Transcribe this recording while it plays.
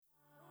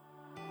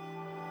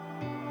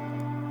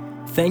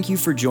Thank you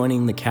for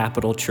joining the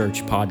Capital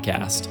Church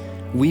podcast.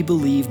 We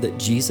believe that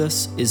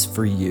Jesus is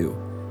for you,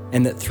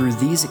 and that through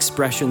these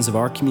expressions of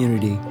our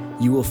community,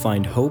 you will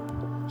find hope,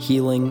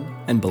 healing,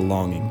 and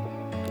belonging.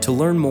 To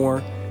learn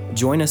more,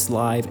 join us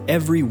live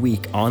every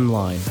week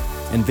online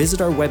and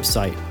visit our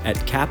website at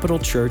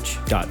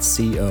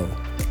capitalchurch.co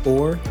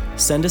or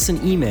send us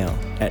an email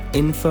at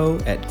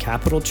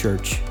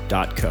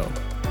info@capitalchurch.co.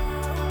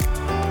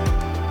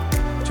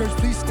 Church,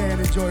 please stand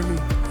and join me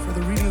for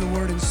the reading of the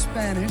word in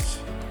Spanish.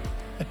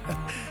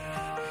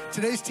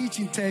 Today's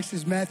teaching text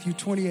is Matthew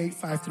 28,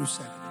 5 through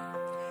 7.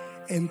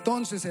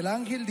 Entonces el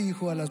ángel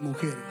dijo a las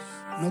mujeres,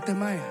 no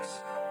temáis,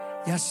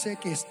 ya sé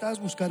que estás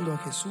buscando a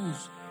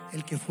Jesús,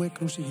 el que fue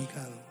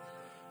crucificado.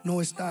 No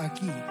está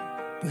aquí,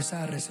 pues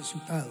ha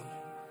resucitado,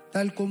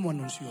 tal como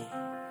anunció.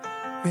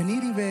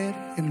 Venid y ver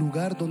el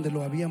lugar donde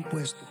lo habían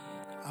puesto.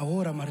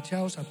 Ahora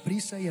marchaos a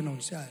prisa y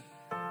anunciad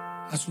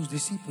a sus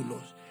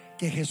discípulos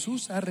que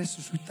Jesús ha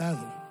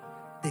resucitado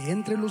de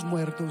entre los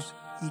muertos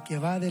y que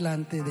va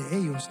delante de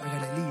ellos a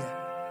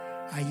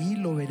Galilea. Allí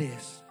lo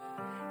veréis.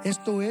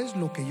 Esto es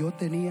lo que yo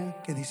tenía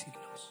que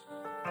decirles.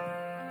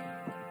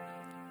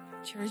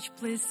 Church,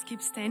 please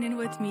keep standing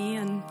with me,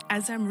 and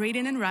as I'm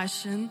reading in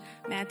Russian,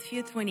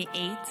 Matthew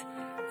 28,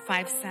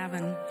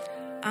 5-7.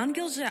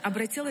 Ангел же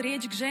обратил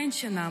речь к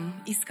женщинам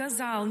и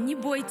сказал: «Не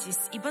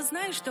бойтесь, ибо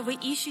знаю, что вы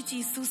ищете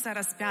Иисуса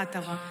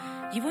распятого.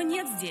 Его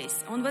нет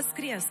здесь, Он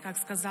воскрес, как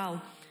сказал.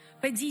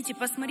 Пойдите,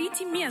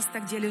 посмотрите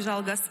место, где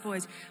лежал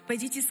Господь.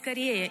 Пойдите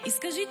скорее и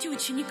скажите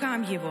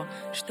ученикам Его,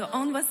 что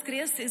Он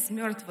воскрес из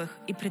мертвых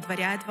и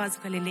предваряет вас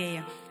в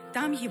Галилее.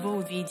 Там Его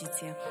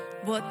увидите.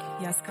 Вот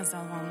я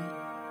сказал вам».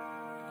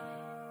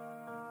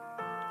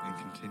 And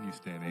continue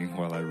standing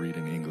while I read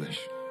in English.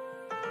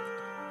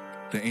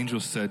 The angel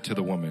said to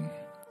the woman,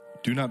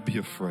 "Do not be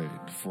afraid,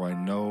 for I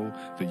know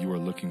that you are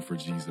looking for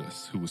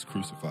Jesus, who was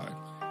crucified.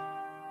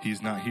 He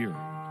is not here.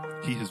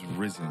 He has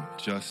risen,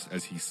 just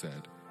as he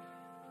said.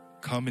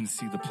 Come and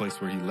see the place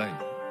where he lay.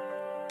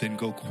 Then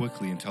go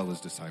quickly and tell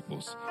his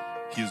disciples,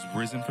 he is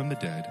risen from the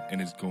dead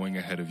and is going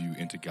ahead of you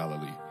into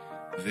Galilee.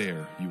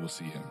 There you will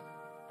see him.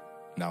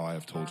 Now I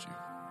have told you."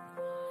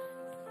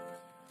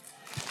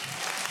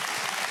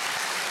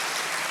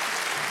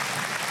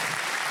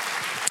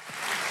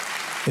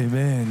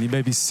 Amen. You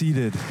may be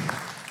seated.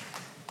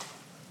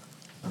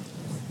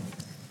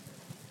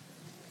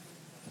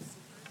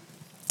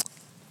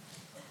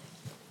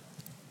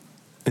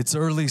 It's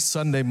early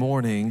Sunday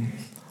morning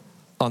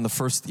on the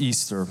first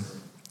Easter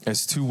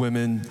as two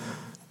women,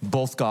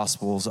 both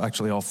Gospels,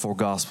 actually all four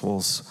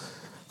Gospels,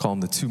 call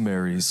them the two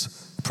Marys,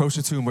 approach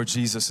the tomb where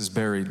Jesus is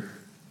buried.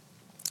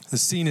 The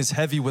scene is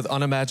heavy with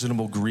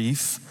unimaginable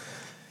grief.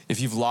 If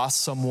you've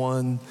lost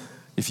someone,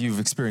 if you've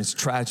experienced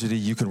tragedy,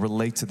 you can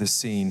relate to this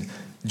scene.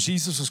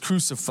 Jesus was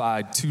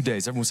crucified 2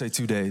 days, everyone say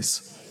 2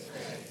 days.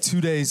 2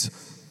 days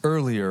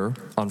earlier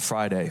on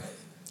Friday.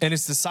 And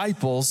his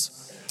disciples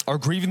are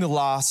grieving the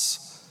loss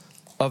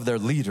of their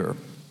leader.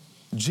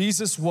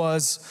 Jesus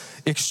was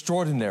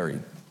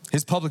extraordinary.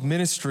 His public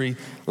ministry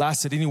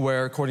lasted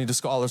anywhere, according to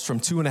scholars,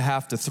 from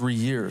 2.5 to 3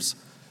 years.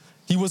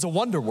 He was a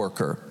wonder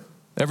worker.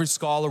 Every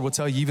scholar will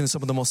tell you, even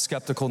some of the most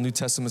skeptical New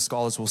Testament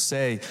scholars will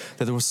say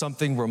that there was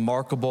something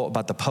remarkable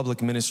about the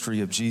public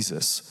ministry of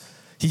Jesus.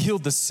 He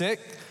healed the sick,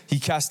 he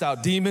cast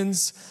out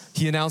demons,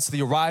 he announced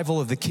the arrival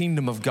of the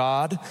kingdom of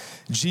God.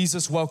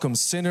 Jesus welcomed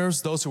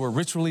sinners, those who were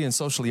ritually and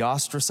socially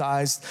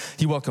ostracized.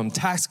 He welcomed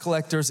tax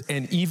collectors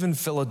and even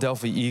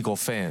Philadelphia Eagle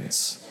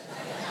fans.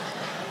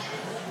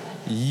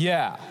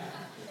 Yeah,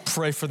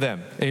 pray for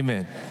them.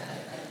 Amen.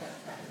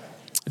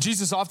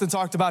 Jesus often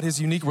talked about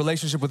his unique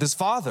relationship with his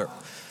Father.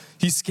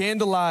 He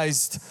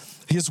scandalized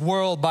his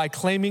world by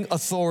claiming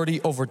authority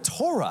over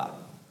Torah.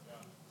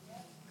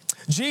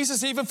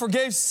 Jesus even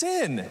forgave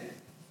sin.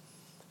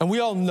 And we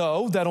all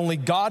know that only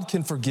God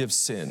can forgive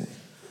sin.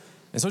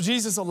 And so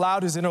Jesus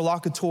allowed his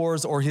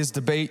interlocutors or his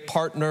debate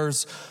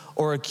partners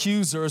or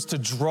accusers to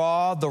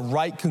draw the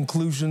right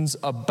conclusions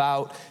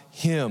about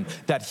him,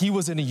 that he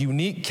was in a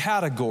unique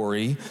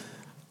category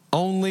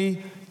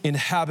only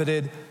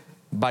inhabited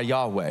by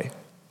Yahweh.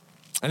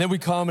 And then we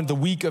come in the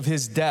week of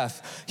his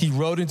death. He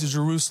rode into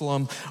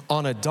Jerusalem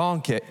on a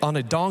donkey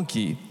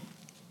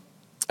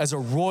as a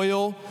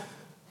royal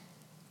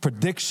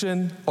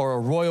prediction or a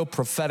royal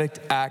prophetic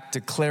act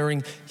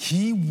declaring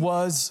he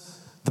was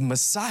the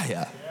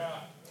Messiah.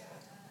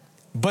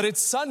 But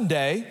it's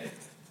Sunday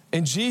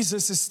and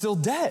Jesus is still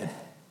dead.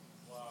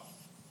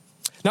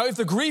 Now, if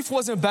the grief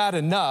wasn't bad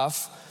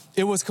enough,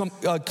 it was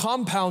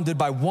compounded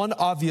by one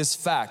obvious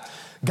fact.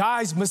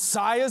 Guys,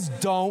 Messiahs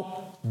don't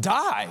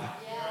die.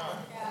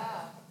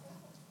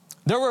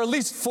 There were at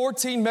least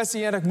 14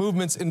 messianic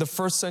movements in the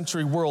first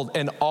century world,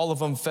 and all of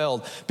them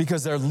failed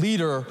because their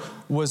leader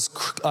was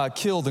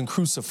killed and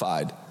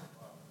crucified.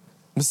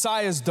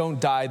 Messiahs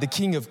don't die. The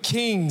King of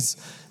Kings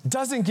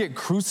doesn't get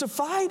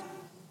crucified.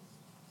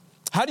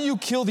 How do you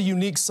kill the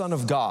unique Son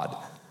of God?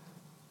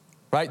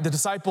 Right? The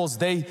disciples,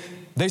 they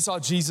saw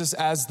Jesus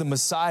as the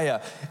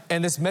Messiah,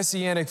 and this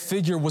messianic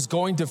figure was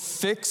going to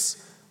fix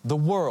the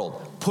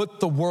world, put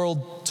the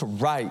world to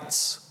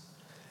rights.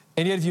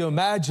 And yet if you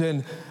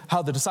imagine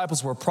how the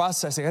disciples were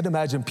processing, I'd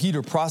imagine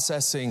Peter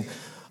processing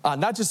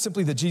not just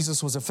simply that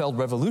Jesus was a failed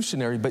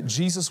revolutionary, but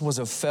Jesus was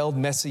a failed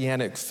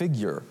messianic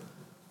figure.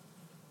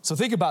 So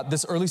think about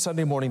this early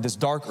Sunday morning, this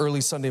dark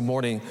early Sunday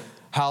morning,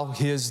 how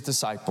his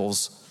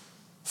disciples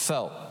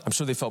felt. I'm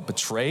sure they felt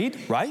betrayed,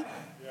 right?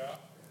 Yeah.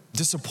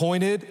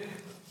 Disappointed.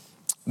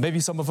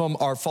 Maybe some of them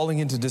are falling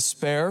into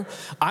despair.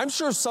 I'm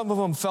sure some of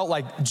them felt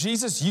like,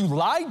 Jesus, you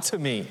lied to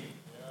me.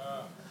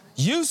 Yeah.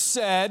 You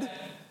said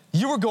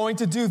you were going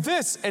to do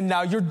this, and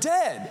now you're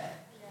dead.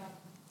 Yeah.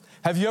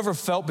 Have you ever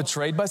felt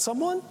betrayed by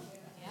someone?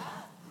 Yeah.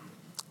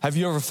 Have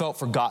you ever felt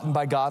forgotten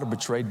by God or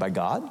betrayed by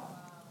God?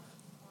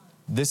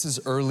 This is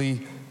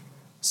early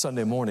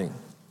Sunday morning.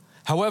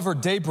 However,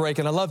 daybreak,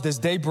 and I love this,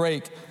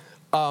 daybreak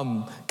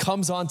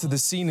comes onto the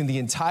scene, and the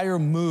entire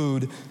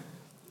mood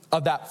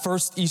of that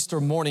first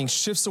Easter morning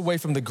shifts away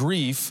from the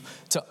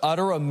grief to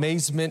utter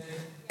amazement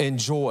and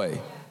joy.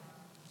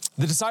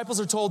 The disciples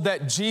are told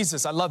that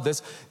Jesus, I love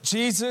this,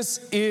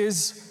 Jesus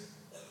is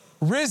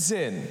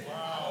risen.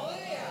 Wow.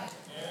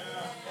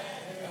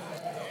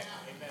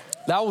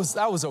 That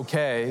was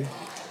okay.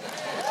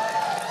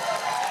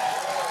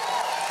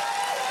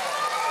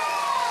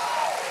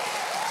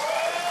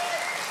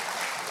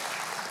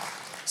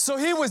 So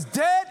he was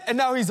dead and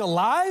now he's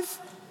alive?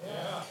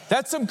 Yeah.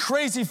 That's some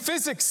crazy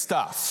physics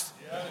stuff.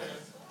 Yeah, it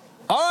is.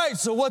 All right,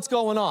 so what's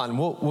going on?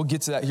 We'll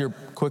get to that here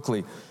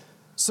quickly.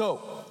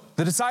 So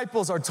the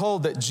disciples are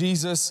told that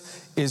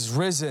Jesus is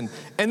risen,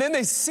 and then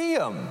they see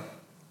him,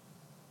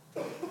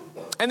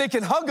 and they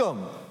can hug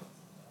him,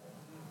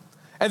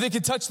 and they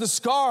can touch the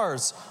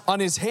scars on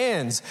his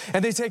hands,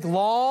 and they take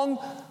long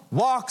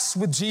walks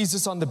with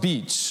Jesus on the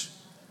beach,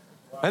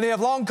 and they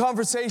have long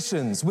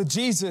conversations with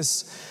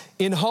Jesus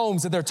in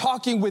homes, and they're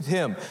talking with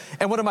him.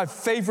 And one of my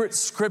favorite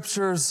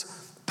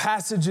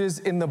passages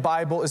in the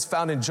Bible is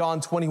found in John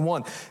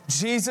 21.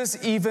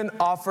 Jesus even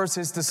offers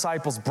his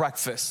disciples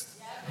breakfast.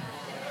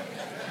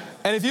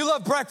 And if you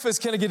love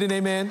breakfast, can I get an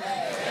amen?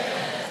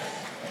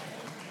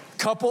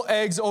 Couple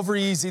eggs over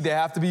easy, they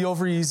have to be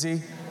over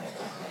easy.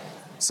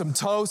 Some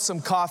toast, some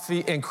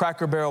coffee, and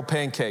Cracker Barrel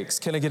pancakes.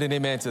 Can I get an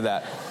amen to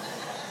that?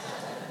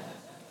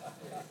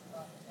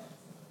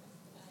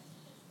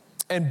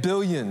 And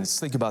billions,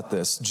 think about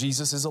this,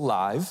 Jesus is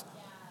alive,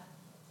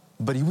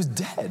 but he was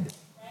dead.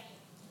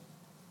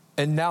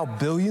 And now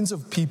billions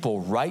of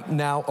people right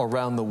now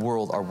around the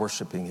world are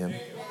worshiping him.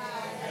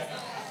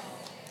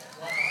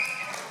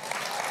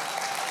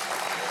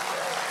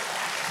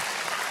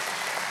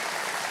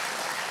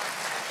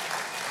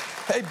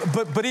 Hey,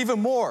 but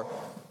even more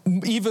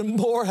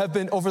have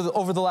been over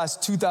the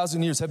last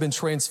 2,000 years have been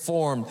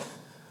transformed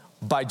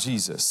by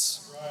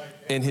Jesus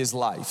in his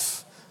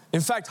life. In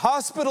fact,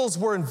 hospitals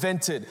were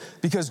invented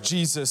because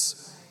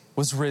Jesus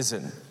was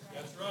risen.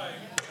 That's right.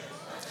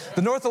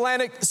 The North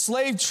Atlantic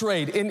slave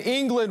trade in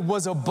England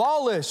was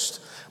abolished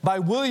by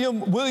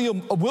William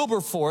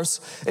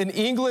Wilberforce, an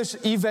English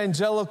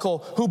evangelical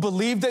who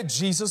believed that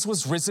Jesus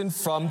was risen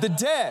from the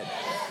dead.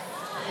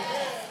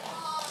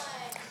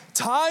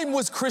 Time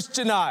was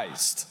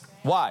Christianized.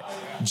 Why?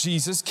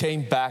 Jesus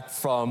came back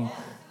from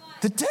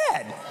the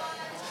dead.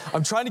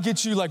 I'm trying to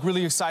get you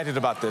really excited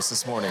about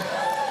this morning.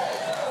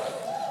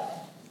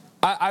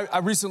 I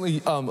recently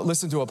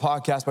listened to a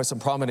podcast by some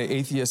prominent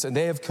atheists, and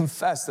they have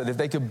confessed that if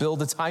they could build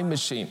a time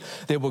machine,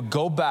 they would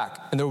go back,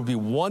 and there would be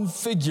one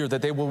figure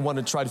that they would want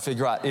to try to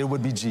figure out. It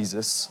would be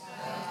Jesus.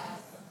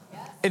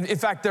 In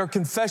fact, their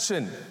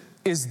confession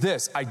is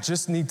this: I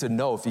just need to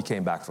know if he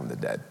came back from the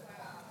dead.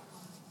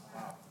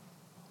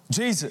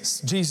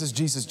 Jesus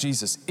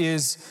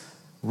is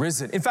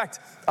risen. In fact,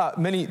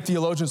 many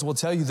theologians will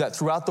tell you that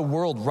throughout the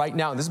world right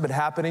now, and this has been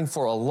happening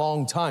for a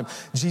long time,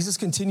 Jesus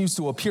continues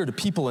to appear to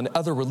people in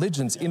other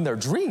religions in their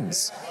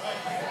dreams.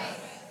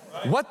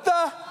 What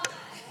the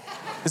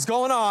is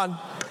going on?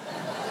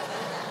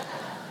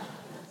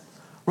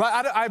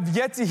 Right, I've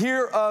yet to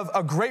hear of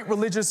a great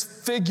religious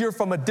figure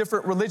from a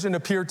different religion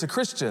appear to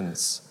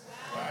Christians.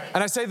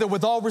 And I say that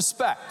with all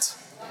respect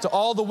to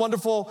all the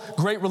wonderful,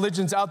 great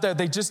religions out there,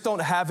 they just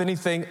don't have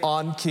anything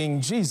on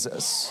King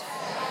Jesus.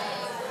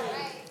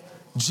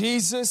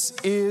 Jesus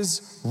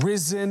is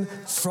risen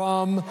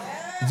from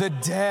the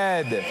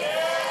dead.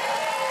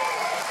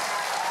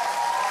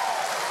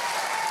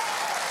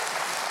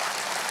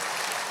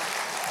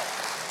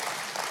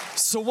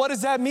 So what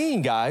does that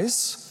mean,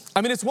 guys?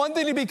 I mean, it's one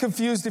thing to be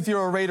confused if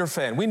you're a Raider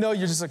fan. We know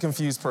you're just a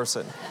confused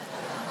person.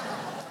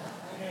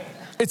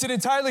 It's an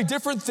entirely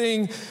different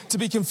thing to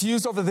be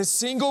confused over the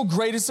single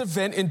greatest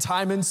event in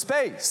time and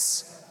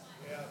space.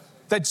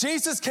 That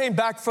Jesus came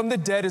back from the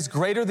dead is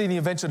greater than the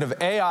invention of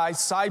AI,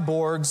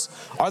 cyborgs.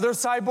 Are there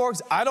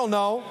cyborgs? I don't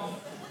know.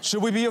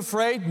 Should we be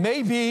afraid?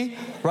 Maybe,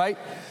 right?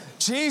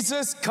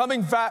 Jesus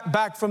coming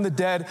back from the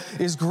dead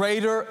is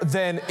greater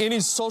than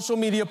any social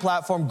media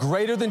platform,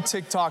 greater than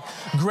TikTok,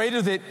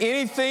 greater than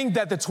anything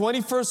that the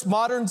 21st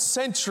modern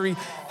century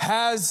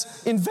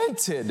has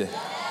invented.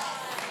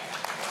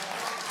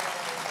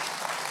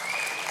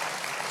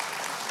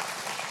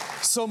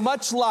 So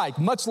much like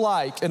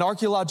an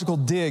archaeological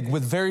dig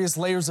with various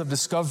layers of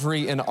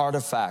discovery and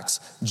artifacts,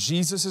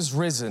 Jesus is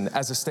risen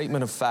as a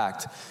statement of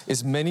fact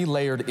is many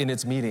layered in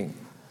its meaning.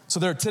 So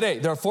there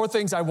are 4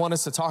 things I want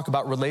us to talk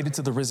about related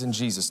to the risen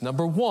Jesus.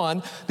 Number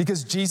 1,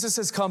 because Jesus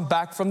has come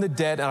back from the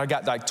dead, and I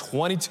got like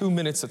 22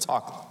 minutes to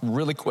talk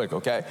really quick,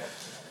 okay?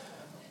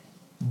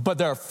 But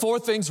there are 4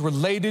 things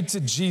related to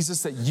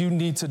Jesus that you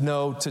need to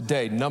know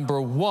today. Number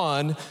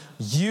 1,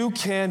 you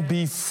can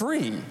be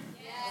free.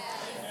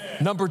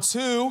 Yes. Number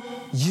 2,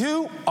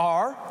 you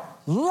are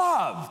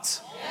loved.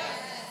 Yes.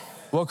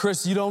 Well,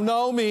 Krist, you don't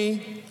know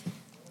me.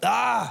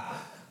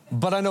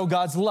 But I know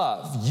God's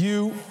love.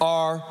 You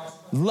are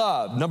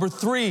loved. Number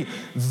 3,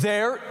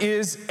 there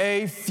is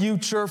a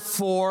future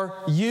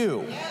for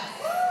you.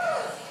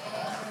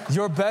 Yes.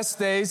 Your best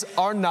days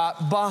are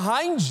not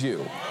behind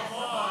you.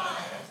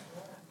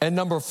 And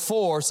number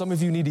 4, some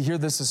of you need to hear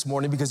this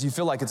morning because you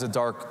feel like it's a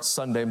dark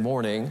Sunday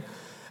morning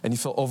and you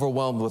feel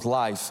overwhelmed with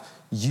life.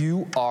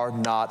 You are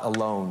not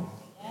alone.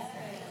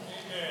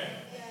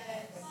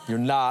 You're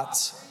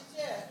not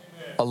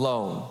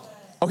alone.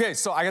 Okay,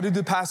 so I got to do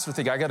the pastor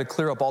thing. I got to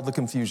clear up all the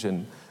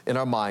confusion in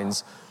our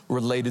minds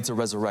related to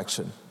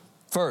resurrection.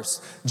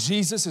 First,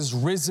 Jesus is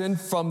risen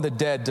from the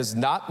dead does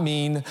not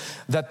mean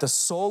that the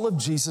soul of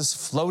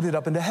Jesus floated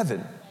up into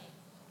heaven.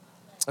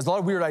 There's a lot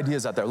of weird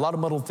ideas out there, a lot of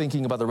muddled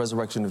thinking about the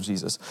resurrection of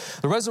Jesus.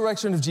 The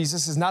resurrection of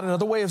Jesus is not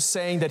another way of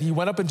saying that he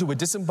went up into a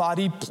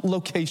disembodied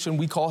location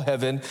we call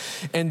heaven,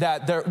 and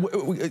that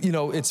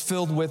it's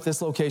filled with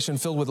this location,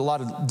 filled with a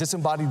lot of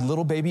disembodied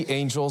little baby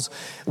angels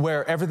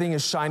where everything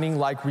is shining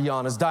like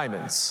Rihanna's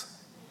diamonds.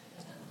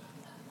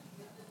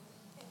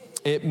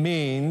 It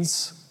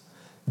means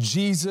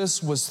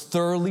Jesus was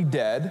thoroughly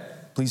dead,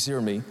 please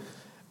hear me,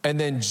 and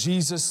then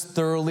Jesus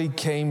thoroughly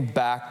came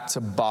back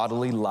to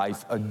bodily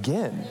life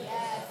again.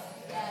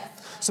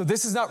 So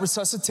this is not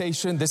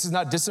resuscitation, this is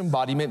not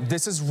disembodiment,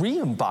 this is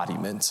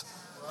re-embodiment.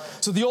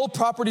 So the old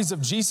properties of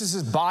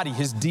Jesus' body,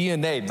 his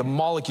DNA, the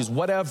molecules,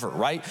 whatever,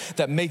 right,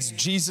 that makes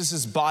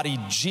Jesus' body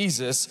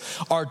Jesus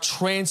are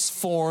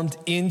transformed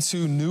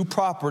into new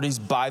properties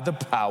by the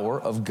power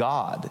of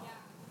God.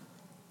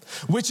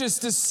 Which is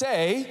to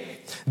say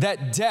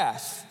that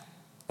death,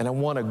 and I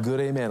want a good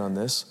amen on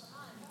this,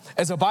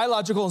 as a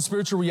biological and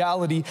spiritual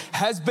reality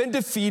has been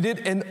defeated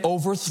and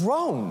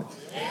overthrown.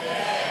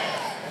 Amen.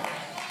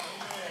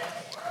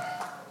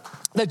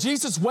 That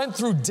Jesus went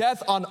through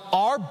death on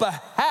our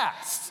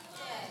behalf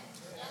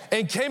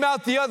and came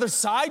out the other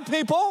side,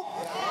 people.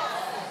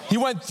 He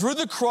went through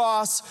the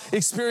cross,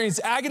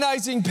 experienced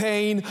agonizing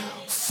pain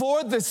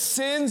for the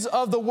sins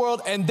of the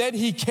world, and then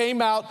he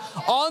came out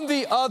on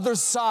the other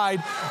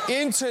side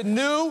into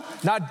new,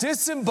 not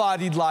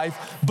disembodied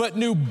life, but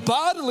new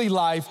bodily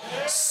life,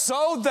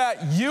 so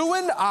that you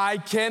and I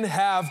can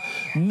have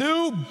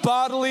new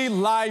bodily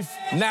life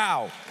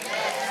now.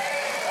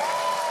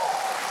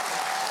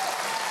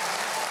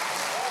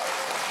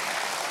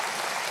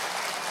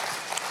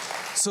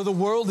 So the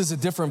world is a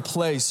different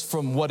place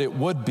from what it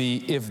would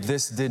be if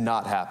this did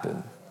not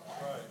happen.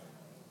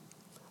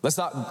 Let's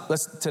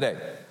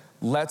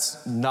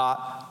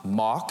not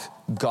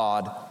mock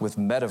God with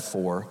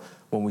metaphor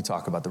when we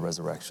talk about the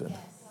resurrection.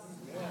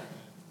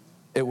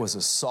 It was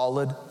a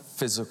solid,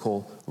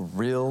 physical,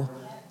 real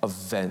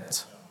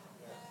event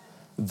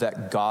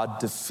that God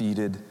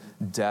defeated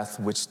death,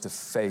 which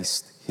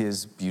defaced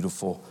his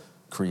beautiful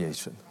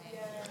creation.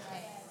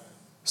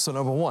 So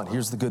number 1,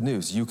 here's the good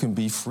news. You can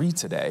be free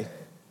today.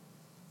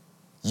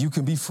 You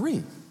can be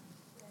free.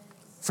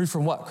 Free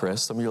from what, Krist?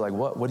 Some of you are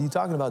like, what are you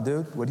talking about,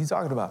 dude? What are you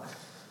talking about?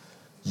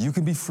 You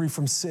can be free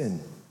from sin.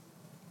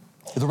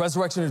 The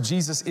resurrection of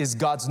Jesus is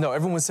God's no.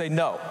 Everyone say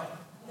no.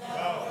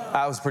 No.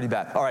 That was pretty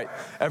bad. All right,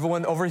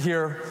 everyone over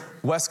here,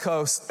 West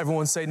Coast,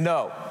 everyone say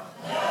no.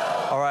 No.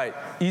 All right,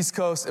 East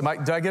Coast, did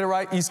I get it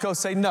right? East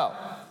Coast, say no.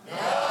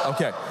 No.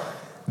 Okay.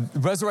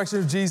 Resurrection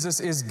of Jesus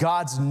is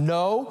God's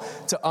no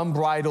to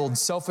unbridled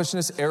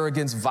selfishness,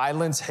 arrogance,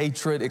 violence,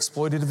 hatred,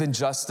 exploitative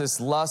injustice,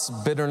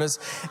 lust, bitterness,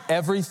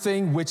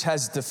 everything which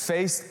has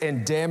defaced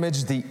and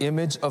damaged the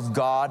image of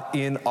God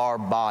in our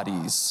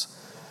bodies.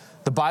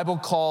 The Bible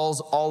calls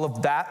all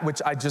of that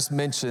which I just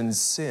mentioned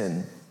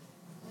sin.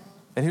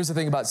 And here's the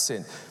thing about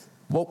sin.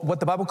 What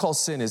the Bible calls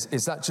sin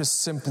is not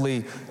just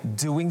simply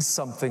doing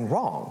something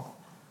wrong.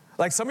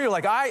 Like some of you are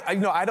like, I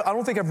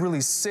don't think I've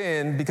really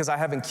sinned because I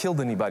haven't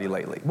killed anybody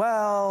lately.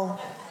 Well,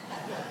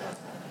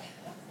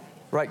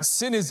 right,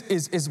 sin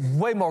is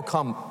way more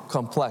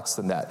complex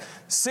than that.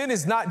 Sin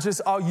is not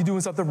just, you're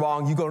doing something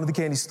wrong, you go to the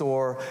candy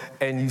store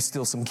and you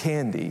steal some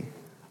candy.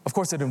 Of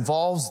course, it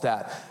involves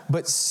that.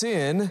 But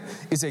sin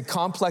is a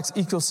complex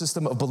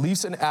ecosystem of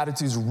beliefs and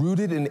attitudes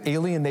rooted in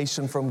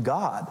alienation from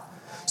God.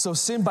 So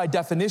sin, by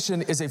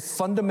definition, is a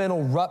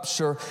fundamental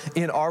rupture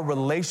in our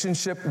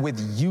relationship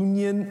with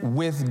union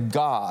with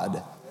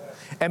God.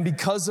 And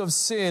because of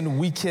sin,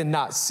 we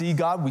cannot see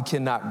God, we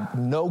cannot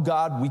know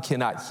God, we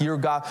cannot hear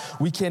God,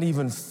 we can't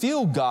even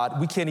feel God,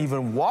 we can't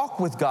even walk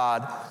with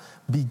God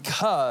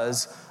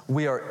because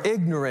we are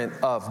ignorant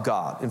of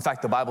God. In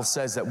fact, the Bible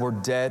says that we're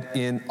dead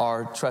in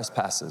our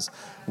trespasses.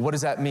 What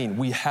does that mean?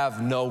 We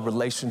have no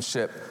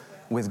relationship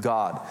with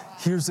God.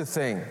 Here's the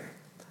thing.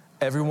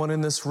 Everyone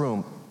in this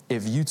room,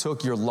 if you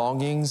took your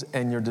longings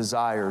and your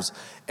desires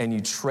and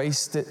you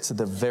traced it to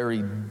the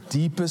very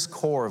deepest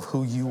core of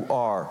who you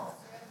are,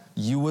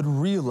 you would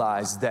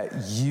realize that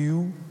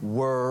you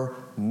were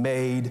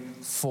made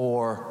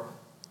for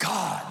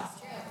God.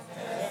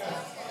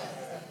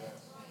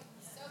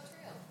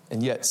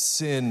 And yet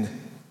sin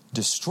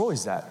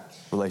destroys that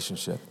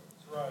relationship.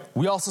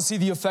 We also see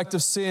the effect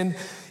of sin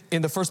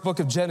in the first book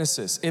of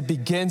Genesis. It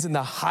begins in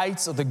the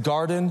heights of the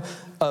Garden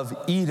of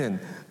Eden.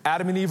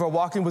 Adam and Eve are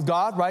walking with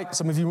God, right?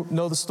 Some of you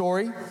know the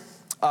story.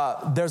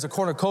 There's a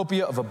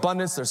cornucopia of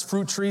abundance, there's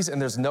fruit trees,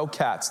 and there's no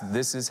cats.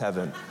 This is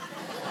heaven.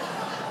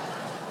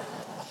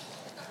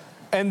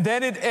 And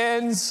then it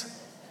ends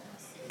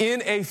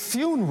in a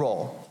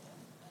funeral.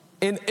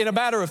 In a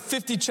matter of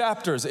 50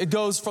 chapters, it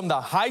goes from the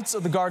heights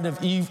of the Garden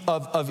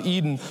of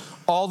Eden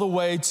all the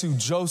way to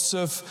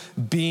Joseph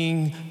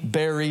being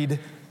buried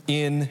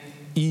in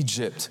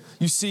Egypt.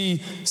 You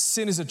see,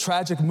 sin is a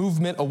tragic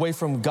movement away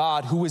from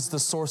God, who is the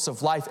source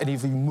of life. And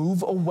if you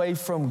move away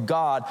from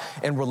God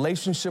and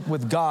relationship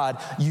with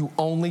God, you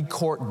only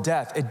court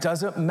death. It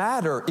doesn't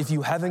matter if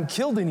you haven't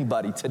killed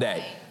anybody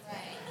today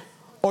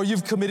or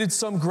you've committed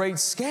some great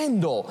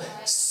scandal.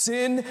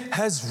 Sin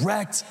has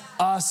wrecked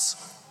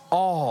us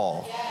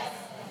all.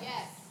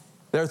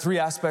 There are three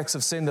aspects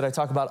of sin that I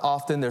talk about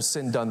often. There's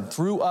sin done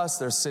through us,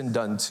 there's sin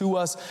done to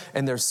us,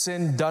 and there's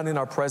sin done in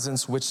our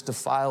presence which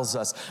defiles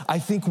us. I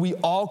think we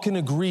all can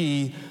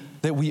agree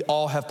that we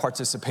all have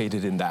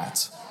participated in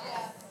that.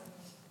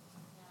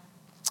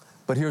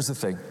 But here's the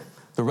thing.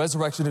 The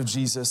resurrection of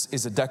Jesus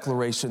is a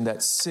declaration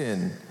that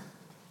sin,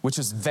 which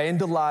has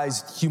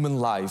vandalized human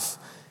life,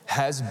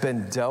 has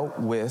been dealt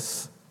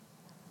with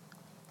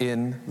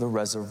in the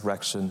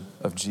resurrection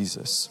of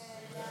Jesus.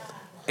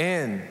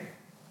 And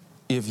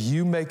if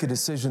you make a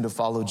decision to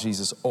follow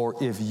Jesus, or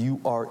if you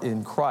are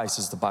in Christ,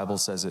 as the Bible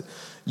says it,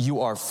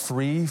 you are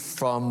free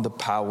from the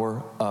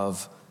power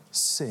of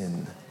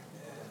sin.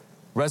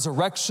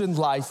 Resurrection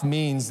life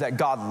means that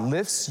God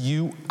lifts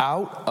you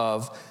out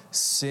of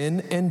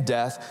sin and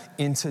death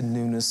into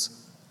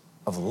newness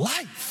of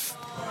life.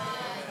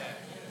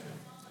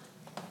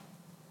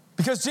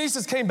 Because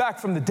Jesus came back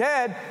from the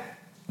dead,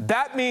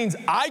 that means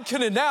I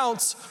can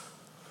announce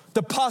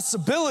the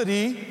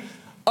possibility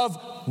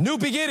of new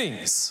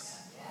beginnings.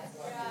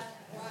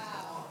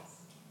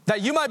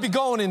 That you might be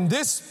going in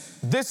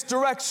this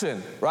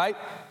direction, right?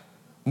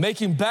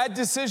 Making bad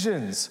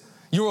decisions.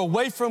 You're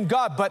away from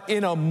God, but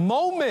in a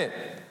moment,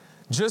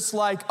 just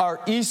like our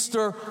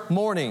Easter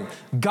morning,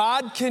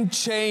 God can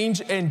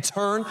change and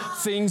turn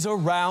things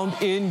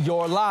around in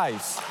your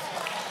life.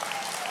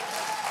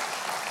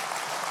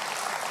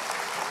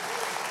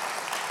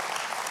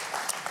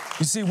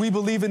 You see, we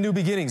believe in new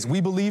beginnings.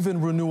 We believe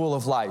in renewal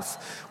of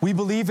life. We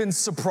believe in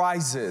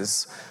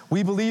surprises.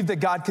 We believe that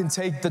God can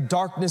take the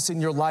darkness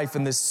in your life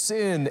and the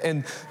sin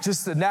and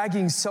just the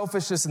nagging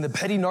selfishness and the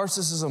petty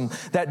narcissism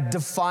that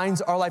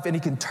defines our life, and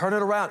He can turn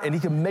it around, and He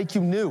can make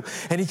you new,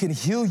 and He can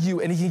heal you,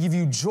 and He can give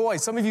you joy.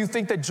 Some of you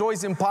think that joy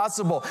is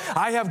impossible.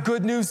 I have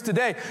good news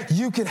today.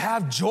 You can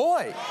have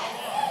joy.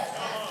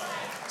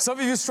 Some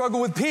of you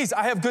struggle with peace.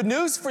 I have good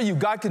news for you.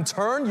 God can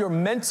turn your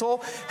mental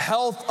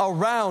health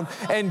around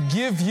and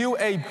give you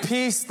a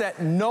peace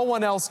that no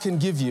one else can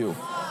give you.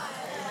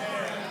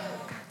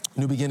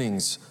 New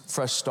beginnings,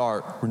 fresh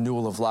start,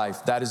 renewal of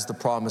life. That is the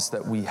promise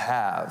that we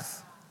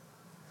have.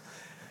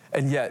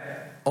 And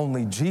yet,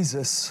 only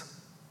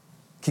Jesus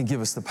can give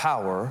us the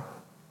power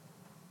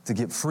to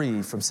get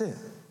free from sin.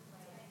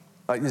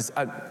 I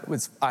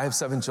have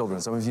 7 children.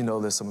 Some of you know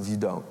this, some of you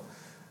don't.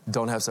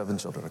 Don't have 7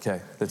 children,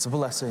 okay? It's a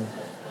blessing.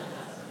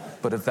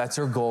 But if that's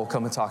your goal,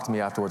 come and talk to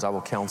me afterwards. I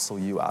will counsel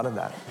you out of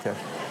that, okay?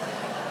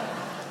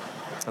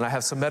 And I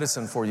have some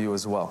medicine for you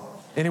as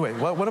well. Anyway,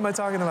 what am I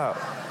talking about?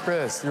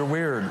 Krist, you're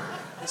weird.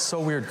 So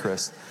weird,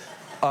 Krist.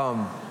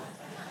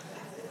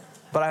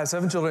 But I have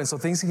 7 children, so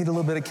things can get a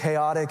little bit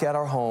chaotic at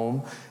our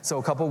home. So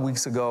a couple of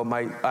weeks ago,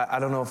 I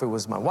don't know if it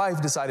was my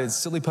wife, decided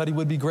silly putty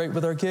would be great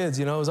with our kids.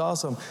 You know, it was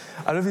awesome.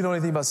 I don't know if you know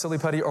anything about silly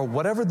putty or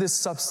whatever this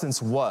substance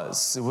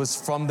was. It was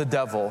from the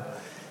devil.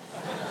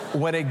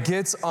 When it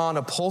gets on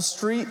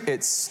upholstery,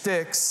 it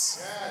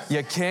sticks.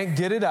 You can't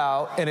get it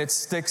out, and it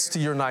sticks to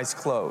your nice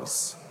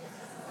clothes.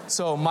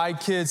 So my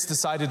kids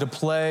decided to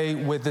play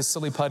with this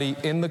silly putty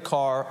in the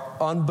car.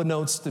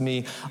 Unbeknownst to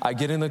me, I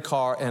get in the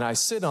car and I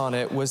sit on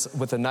it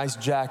with a nice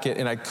jacket,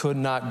 and I could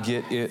not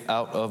get it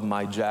out of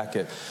my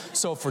jacket.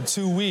 So for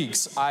 2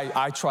 weeks,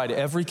 I tried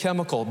every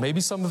chemical. Maybe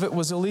some of it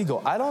was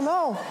illegal. I don't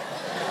know.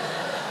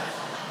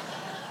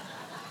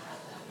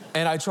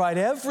 And I tried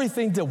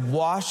everything to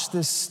wash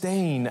the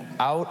stain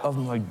out of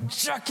my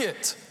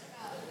jacket.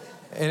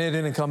 And it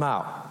didn't come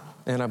out.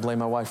 And I blame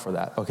my wife for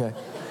that, okay?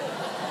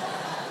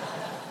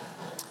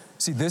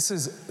 See, this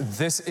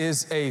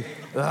is a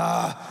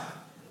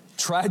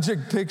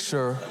tragic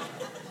picture,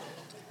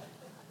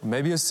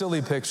 maybe a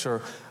silly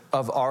picture,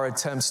 of our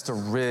attempts to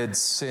rid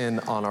sin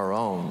on our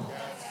own.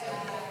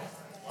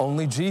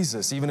 Only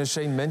Jesus, even as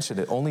Shane mentioned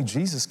it, only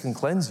Jesus can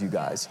cleanse you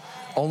guys.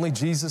 Only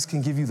Jesus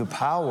can give you the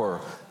power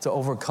to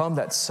overcome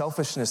that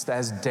selfishness that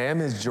has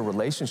damaged your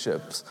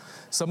relationships.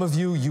 Some of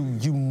you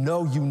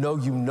know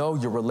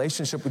your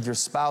relationship with your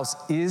spouse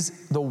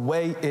is the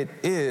way it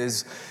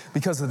is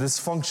because of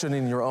dysfunction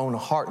in your own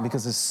heart,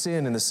 because of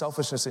sin and the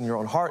selfishness in your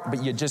own heart,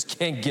 but you just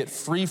can't get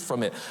free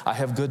from it. I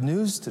have good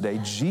news today.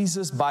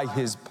 Jesus, by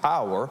his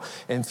power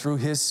and through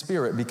his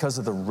Spirit, because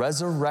of the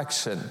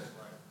resurrection,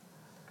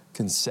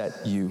 can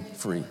set you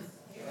free.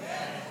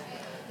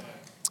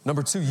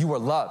 Number 2, you are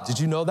loved. Did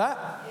you know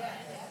that?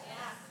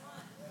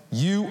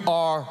 You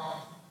are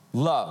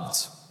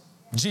loved.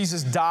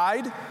 Jesus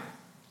died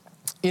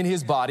in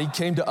his body,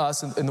 came to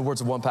us, in the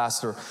words of one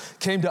pastor,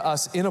 came to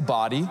us in a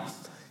body.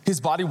 His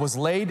body was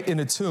laid in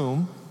a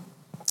tomb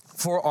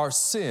for our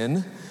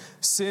sin.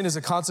 Sin as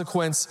a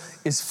consequence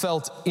is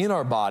felt in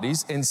our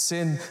bodies, and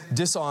sin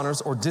dishonors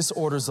or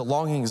disorders the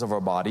longings of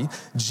our body.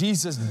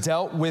 Jesus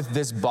dealt with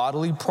this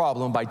bodily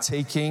problem by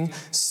taking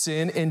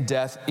sin and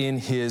death in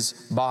his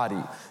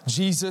body.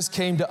 Jesus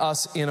came to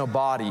us in a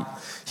body.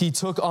 He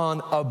took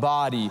on a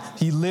body.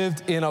 He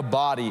lived in a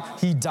body.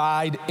 He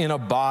died in a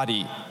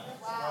body.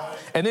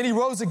 And then he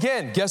rose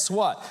again, guess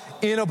what?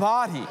 In a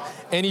body.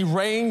 And he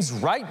reigns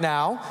right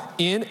now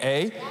in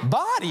a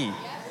body.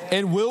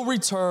 And will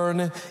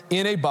return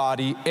in a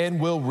body and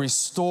will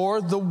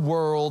restore the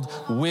world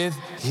with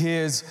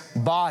his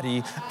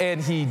body.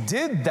 And he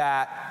did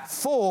that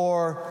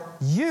for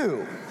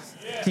you.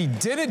 He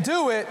didn't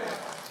do it.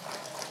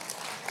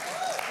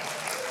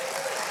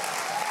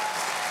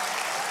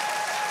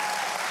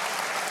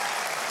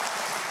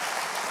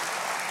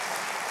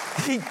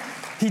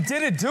 He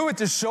didn't do it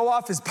to show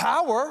off his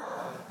power.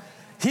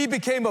 He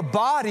became a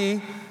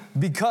body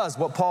because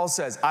what Paul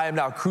says, I am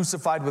now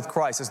crucified with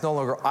Christ. It's no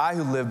longer I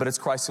who live, but it's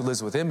Christ who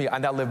lives within me. I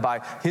now live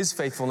by his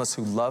faithfulness,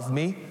 who loved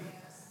me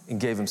and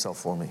gave himself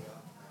for me.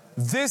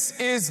 This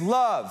is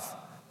love,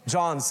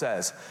 John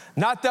says.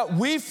 Not that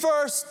we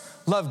first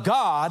loved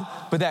God,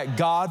 but that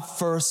God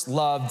first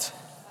loved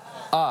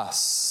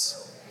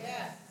us.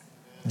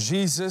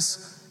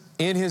 Jesus,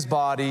 in his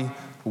body,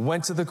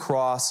 went to the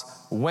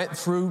cross, went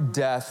through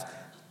death,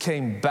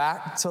 came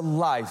back to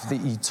life. The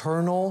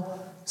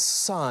eternal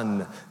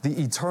Son,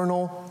 the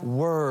eternal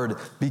Word,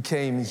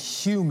 became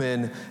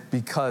human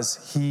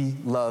because he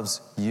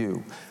loves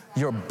you.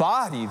 Your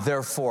body,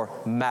 therefore,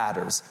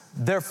 matters.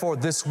 Therefore,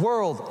 this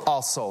world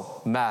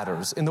also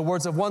matters. In the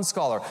words of one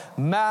scholar,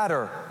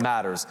 matter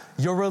matters.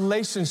 Your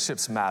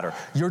relationships matter.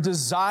 Your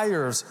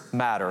desires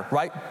matter,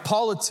 right?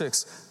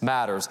 Politics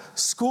matters.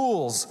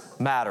 Schools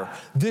matter.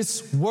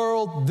 This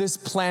world, this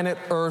planet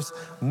Earth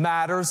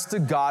matters to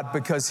God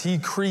because he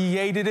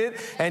created it,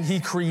 and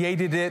he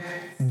created it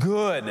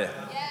good.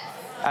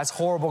 That's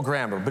horrible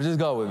grammar, but just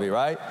go with me,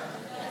 right?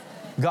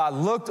 God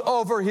looked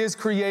over his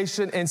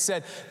creation and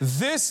said,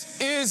 this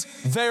is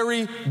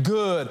very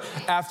good,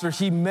 after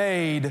he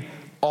made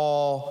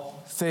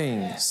all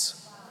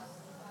things.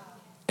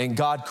 And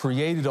God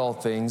created all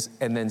things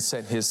and then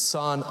sent his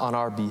Son on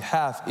our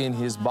behalf in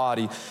his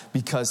body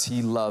because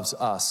he loves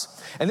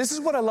us. And this is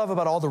what I love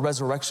about all the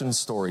resurrection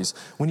stories.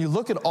 When you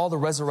look at all the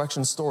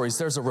resurrection stories,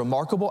 there's a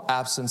remarkable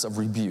absence of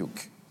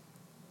rebuke.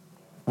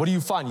 What do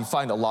you find? You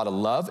find a lot of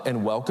love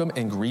and welcome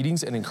and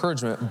greetings and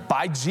encouragement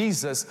by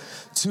Jesus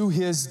to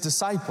his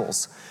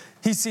disciples.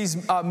 He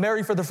sees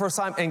Mary for the first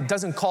time and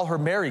doesn't call her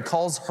Mary,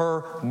 calls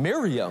her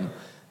Miriam.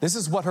 This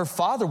is what her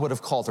father would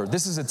have called her.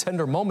 This is a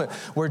tender moment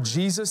where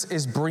Jesus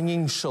is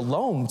bringing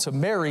shalom to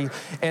Mary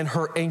and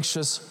her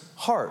anxious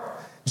heart.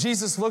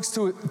 Jesus looks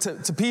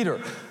to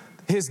Peter,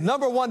 his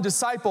number one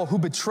disciple who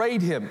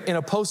betrayed him in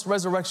a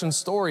post-resurrection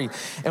story.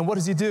 And what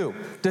does he do?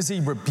 Does he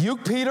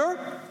rebuke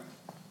Peter?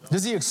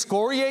 Does he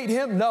excoriate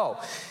him? No.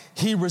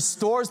 He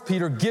restores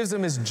Peter, gives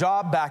him his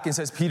job back, and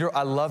says, Peter,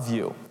 I love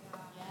you.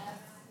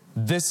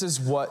 This is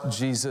what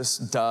Jesus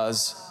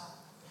does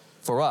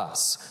for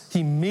us.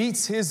 He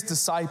meets his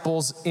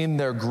disciples in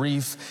their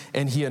grief,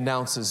 and he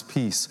announces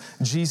peace.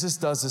 Jesus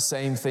does the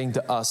same thing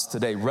to us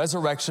today.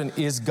 Resurrection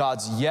is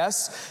God's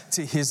yes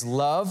to his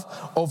love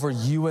over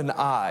you and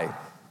I.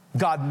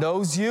 God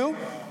knows you.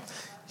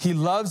 He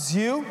loves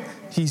you.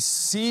 He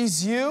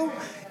sees you.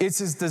 It's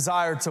his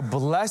desire to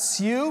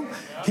bless you.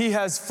 He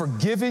has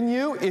forgiven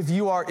you if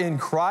you are in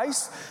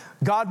Christ.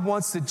 God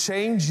wants to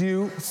change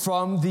you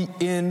from the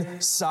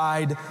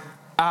inside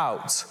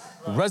out.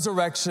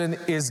 Resurrection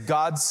is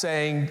God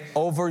saying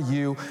over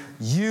you,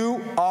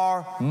 you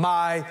are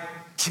my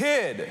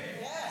kid.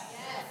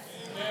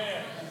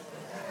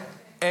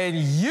 And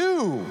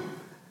you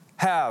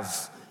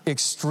have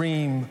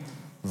extreme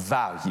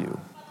value.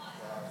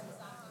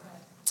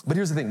 But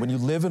here's the thing, when you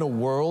live in a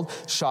world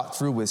shot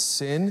through with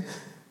sin,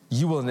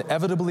 you will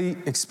inevitably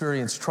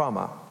experience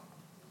trauma.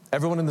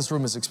 Everyone in this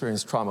room has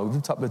experienced trauma. We've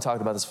been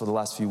talking about this for the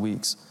last few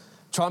weeks.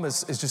 Trauma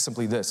is just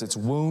simply this. It's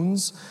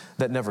wounds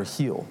that never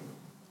heal.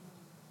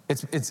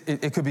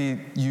 It could be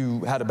you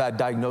had a bad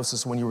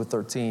diagnosis when you were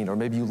 13, or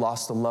maybe you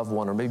lost a loved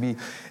one, or maybe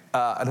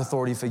an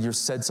authority figure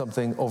said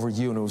something over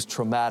you and it was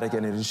traumatic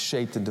and it has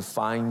shaped and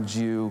defined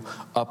you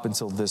up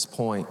until this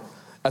point.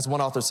 As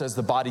one author says,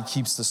 the body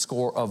keeps the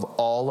score of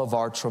all of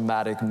our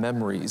traumatic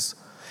memories.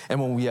 And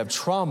when we have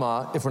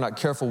trauma, if we're not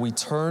careful, we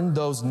turn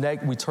those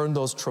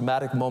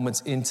traumatic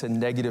moments into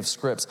negative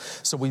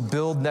scripts. So we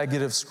build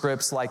negative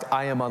scripts like,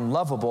 I am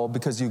unlovable,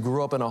 because you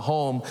grew up in a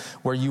home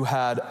where you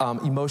had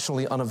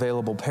emotionally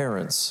unavailable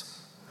parents.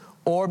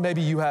 Or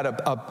maybe you had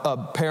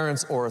a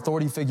parents or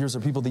authority figures or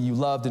people that you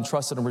loved and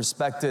trusted and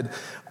respected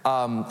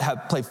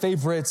play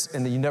favorites,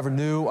 and that you never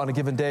knew on a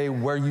given day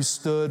where you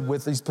stood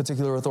with these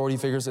particular authority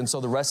figures. And so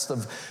the rest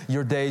of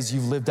your days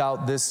you've lived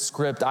out this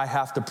script: I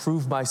have to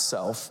prove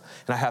myself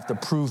and I have to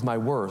prove my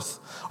worth.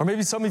 Or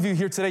maybe some of you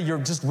here today, you're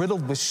just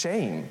riddled with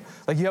shame.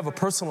 Like you have a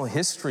personal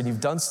history and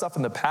you've done stuff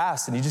in the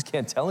past and you just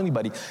can't tell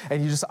anybody.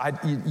 And you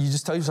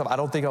just tell yourself, I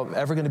don't think I'm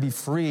ever going to be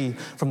free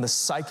from the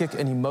psychic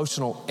and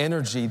emotional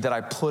energy that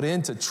I put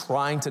into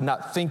trying to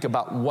not think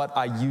about what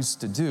I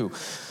used to do.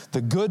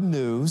 The good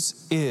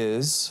news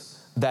is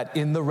that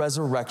in the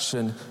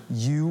resurrection,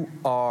 you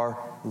are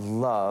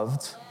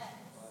loved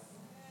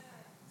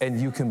and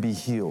you can be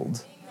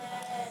healed.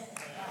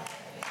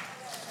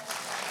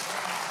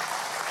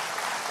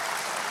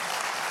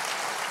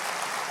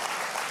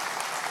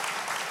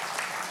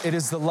 It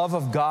is the love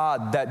of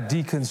God that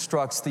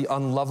deconstructs the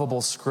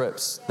unlovable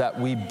scripts that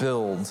we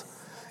build.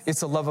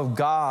 It's the love of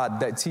God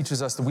that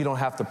teaches us that we don't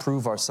have to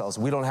prove ourselves.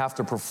 We don't have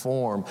to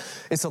perform.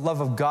 It's the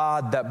love of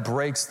God that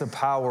breaks the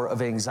power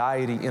of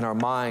anxiety in our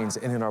minds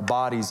and in our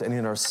bodies and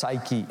in our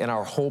psyche and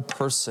our whole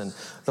person.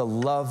 The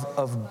love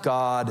of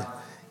God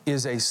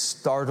is a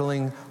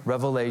startling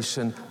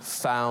revelation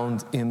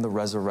found in the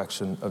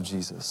resurrection of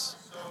Jesus.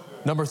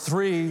 Number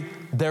 3,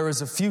 there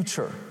is a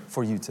future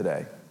for you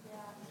today.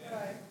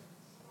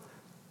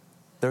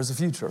 There's a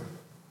future.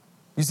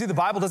 You see, the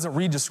Bible doesn't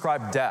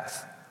re-describe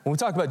death. When we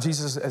talk about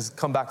Jesus has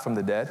come back from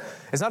the dead,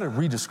 it's not a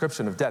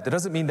re-description of death. It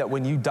doesn't mean that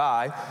when you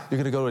die, you're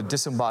going to go to a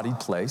disembodied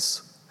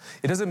place.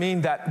 It doesn't mean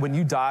that when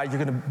you die,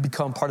 you're going to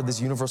become part of this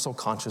universal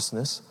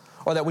consciousness,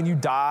 or that when you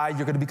die,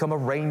 you're going to become a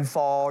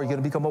rainfall, or you're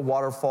going to become a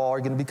waterfall, or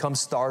you're going to become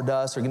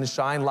stardust, or you're going to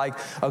shine like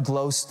a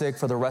glow stick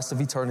for the rest of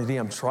eternity.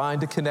 I'm trying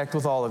to connect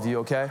with all of you,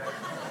 okay?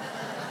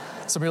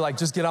 Some of you are like,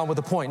 just get on with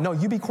the point. No,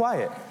 you be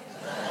quiet.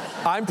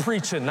 I'm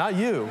preaching, not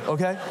you,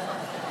 okay?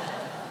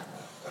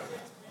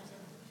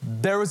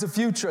 There is a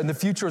future, and the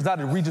future is not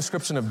a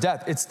re-description of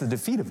death. It's the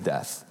defeat of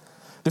death.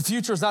 The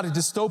future is not a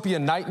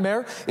dystopian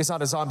nightmare. It's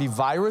not a zombie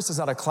virus. It's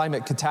not a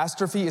climate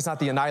catastrophe. It's not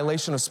the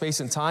annihilation of space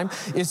and time.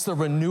 It's the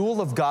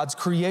renewal of God's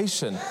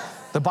creation.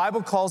 The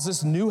Bible calls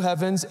this new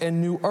heavens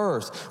and new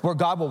earth, where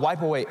God will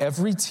wipe away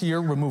every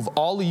tear, remove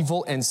all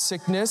evil and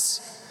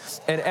sickness,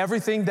 and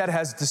everything that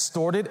has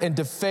distorted and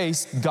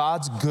defaced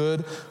God's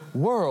good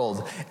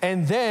world.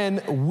 And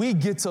then we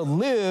get to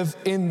live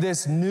in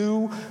this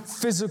new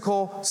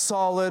physical,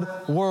 solid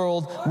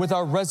world with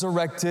our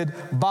resurrected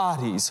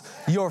bodies.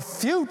 Your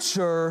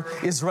future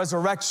is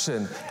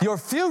resurrection. Your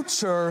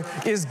future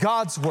is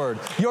God's word.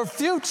 Your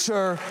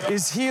future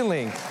is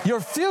healing.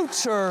 Your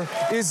future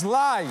is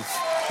life.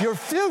 Your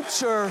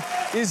future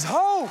is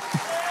hope.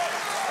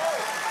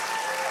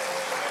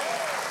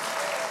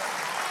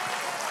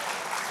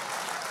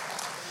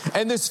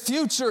 And this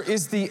future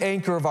is the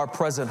anchor of our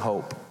present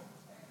hope.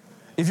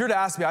 If you're to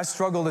ask me, I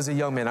struggled as a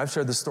young man. I've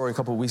shared this story a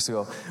couple of weeks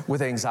ago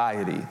with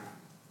anxiety.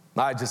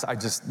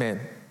 Man,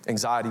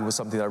 anxiety was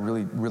something that I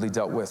really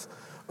dealt with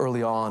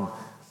early on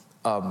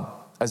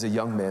as a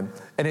young man.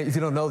 And if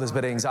you don't know this,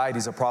 but anxiety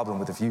is a problem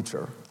with the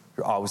future.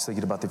 You're always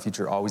thinking about the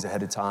future, always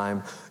ahead of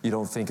time. You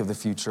don't think of the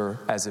future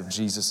as if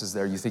Jesus is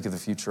there. You think of the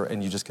future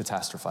and you just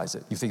catastrophize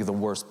it. You think of the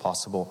worst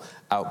possible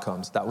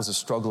outcomes. That was a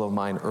struggle of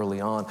mine early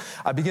on.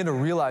 I began to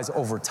realize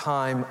over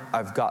time,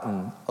 I've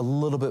gotten a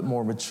little bit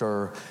more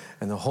mature,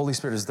 and the Holy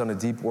Spirit has done a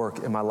deep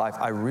work in my life.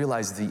 I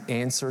realized the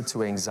answer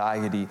to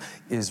anxiety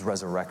is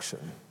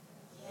resurrection.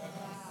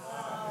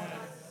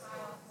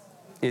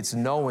 It's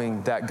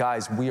knowing that,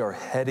 guys, we are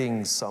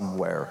heading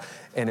somewhere.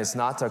 And it's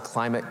not a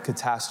climate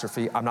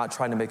catastrophe. I'm not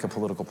trying to make a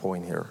political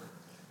point here.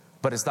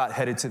 But it's not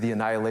headed to the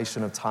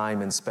annihilation of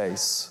time and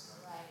space.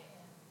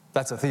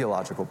 That's a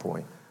theological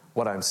point.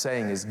 What I'm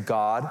saying is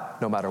God,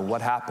 no matter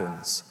what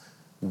happens,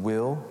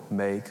 will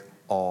make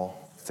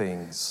all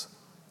things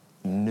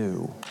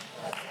new.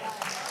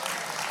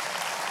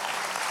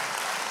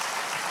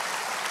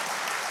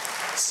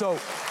 So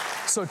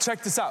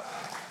check this out.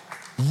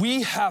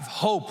 We have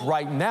hope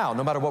right now,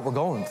 no matter what we're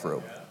going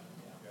through.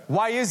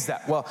 Why is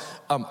that? Well,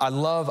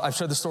 I've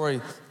shared the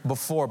story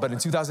before, but in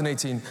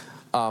 2018,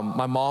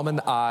 my mom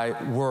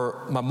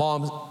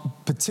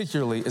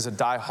particularly is a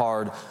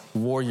diehard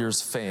Warriors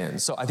fan.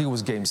 So I think it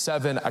was Game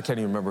 7. I can't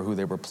even remember who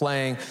they were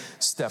playing.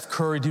 Steph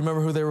Curry. Do you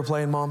remember who they were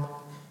playing, Mom?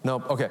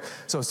 No? Okay.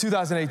 So it's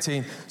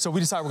 2018. So we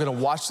decided we're going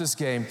to watch this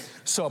game.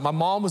 So my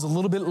mom was a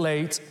little bit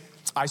late.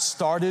 I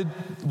started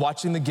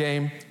watching the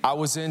game. I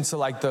was into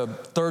like the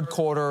third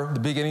quarter, the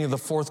beginning of the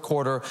fourth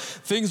quarter.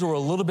 Things were a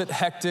little bit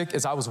hectic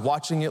as I was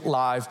watching it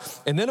live.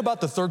 And then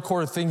about the third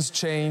quarter, things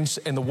changed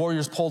and the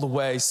Warriors pulled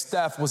away.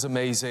 Steph was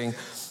amazing.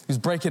 He was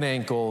breaking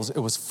ankles. It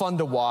was fun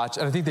to watch.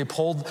 And I think they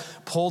pulled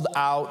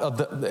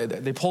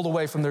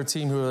away from their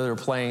team who they were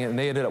playing, and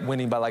they ended up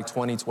winning by like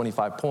 20,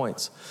 25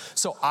 points.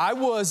 So I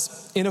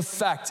was, in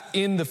effect,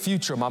 in the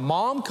future. My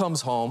mom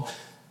comes home.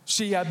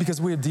 Because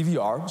we have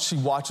DVR, she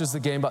watches the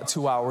game about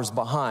 2 hours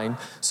behind.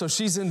 So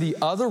she's in the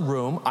other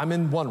room. I'm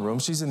in one room.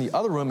 She's in the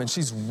other room, and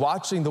she's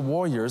watching the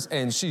Warriors,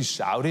 and she's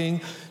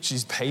shouting.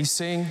 She's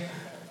pacing.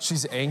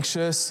 She's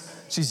anxious.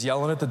 She's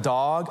yelling at the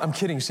dog. I'm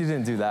kidding. She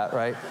didn't do that,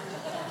 right?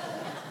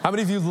 How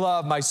many of you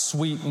love my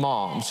sweet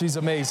mom? She's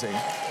amazing.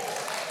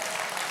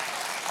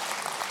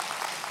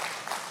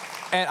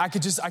 And I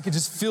could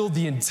just feel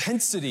the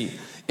intensity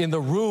in the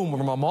room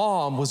where my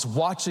mom was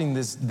watching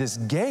this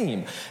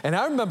game. And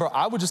I remember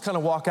I would just kind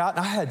of walk out,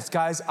 and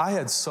I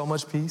had so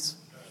much peace.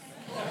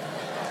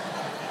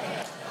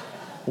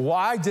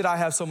 Why did I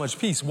have so much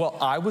peace? Well,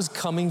 I was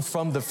coming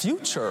from the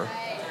future.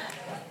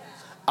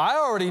 I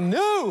already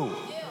knew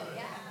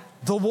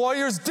the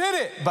Warriors did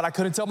it, but I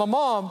couldn't tell my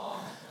mom.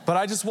 But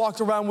I just walked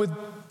around with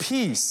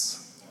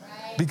peace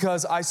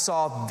because I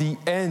saw the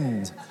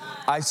end.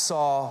 I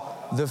saw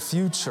the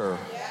future.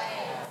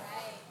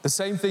 The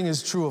same thing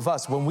is true of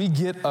us. When we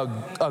get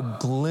a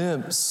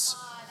glimpse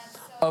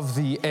of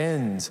the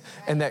end,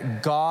 and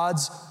that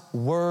God's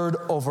word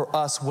over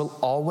us will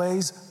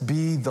always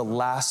be the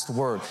last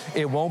word.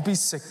 It won't be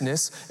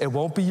sickness. It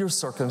won't be your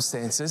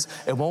circumstances.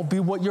 It won't be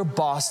what your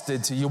boss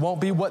did to you. It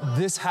won't be what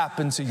this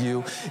happened to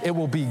you. It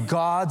will be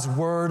God's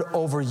word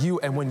over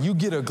you. And when you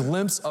get a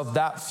glimpse of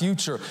that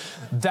future,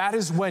 that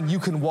is when you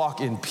can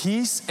walk in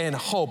peace and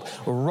hope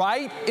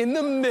right in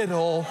the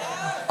middle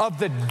of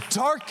the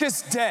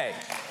darkest day.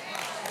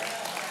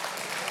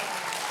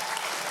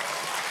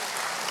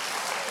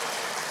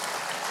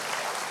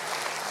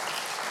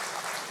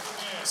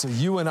 So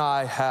you and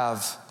I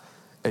have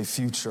a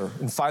future.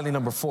 And finally,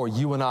 number 4,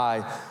 you and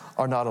I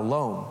are not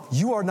alone.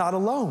 You are not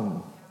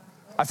alone.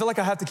 I feel like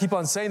I have to keep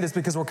on saying this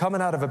because we're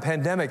coming out of a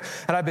pandemic,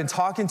 and I've been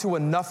talking to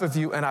enough of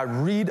you, and I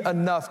read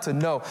enough to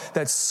know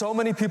that so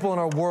many people in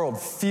our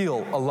world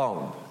feel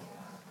alone.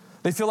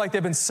 They feel like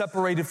they've been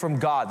separated from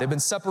God. They've been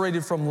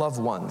separated from loved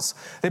ones.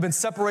 They've been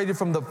separated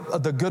from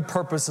the good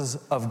purposes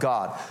of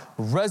God.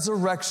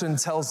 Resurrection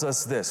tells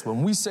us this.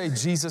 When we say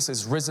Jesus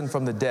is risen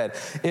from the dead,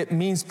 it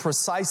means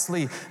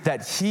precisely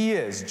that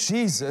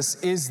Jesus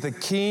is the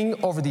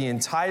king over the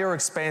entire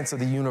expanse of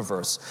the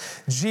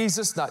universe.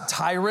 Jesus, not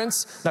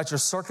tyrants, not your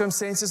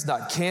circumstances,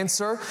 not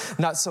cancer,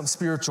 not some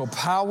spiritual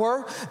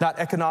power, not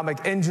economic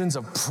engines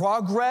of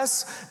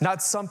progress,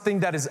 not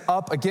something that is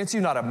up against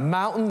you, not a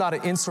mountain, not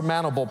an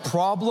insurmountable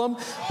problem.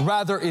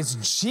 Rather,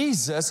 it's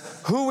Jesus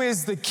who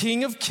is the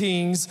King of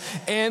Kings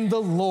and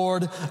the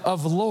Lord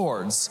of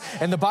Lords.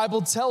 And the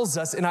Bible tells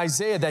us in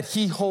Isaiah that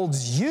he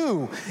holds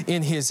you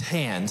in his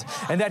hand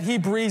and that he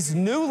breathes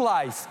new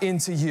life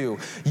into you.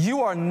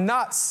 You are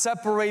not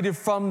separated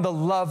from the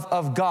love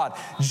of God.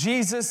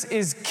 Jesus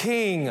is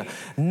king,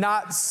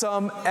 not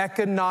some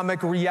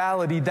economic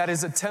reality that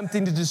is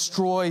attempting to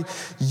destroy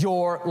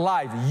your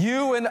life.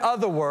 You, in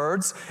other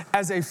words,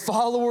 as a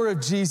follower of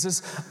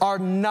Jesus, are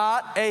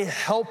not a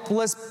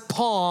helpless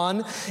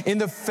pawn in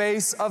the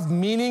face of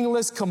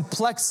meaningless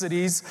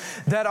complexities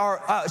that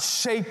are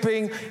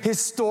shaping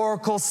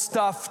historical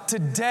stuff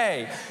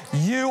today.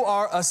 You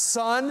are a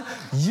son.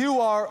 You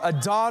are a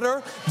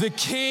daughter. The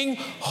king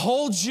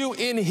holds you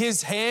in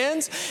his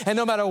hands, and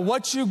no matter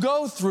what you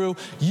go through,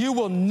 you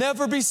will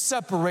never be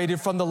separated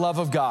from the love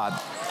of God.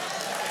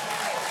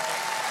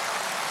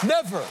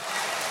 Never.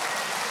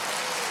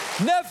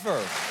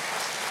 Never.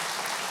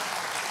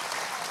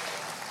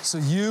 So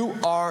you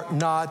are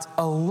not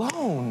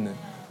alone.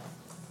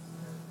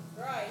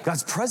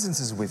 God's presence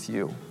is with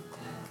you.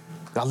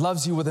 God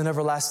loves you with an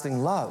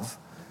everlasting love.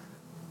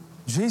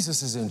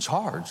 Jesus is in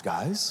charge,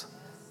 guys.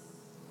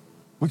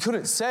 We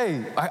couldn't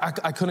say,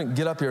 I couldn't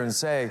get up here and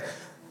say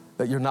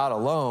that you're not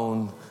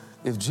alone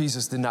if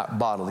Jesus did not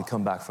bodily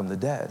come back from the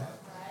dead.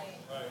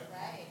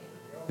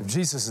 If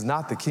Jesus is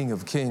not the King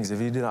of Kings, if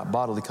he did not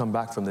bodily come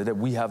back from the dead,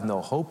 we have no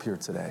hope here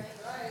today.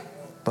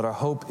 But our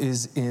hope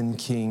is in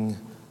King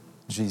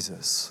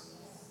Jesus.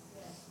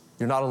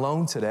 You're not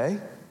alone today.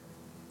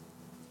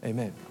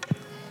 Amen.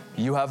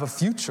 You have a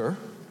future.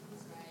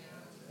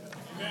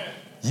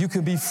 You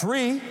can be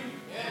free.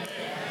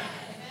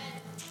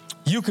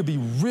 You could be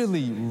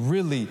really,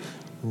 really,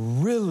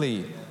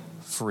 really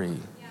free.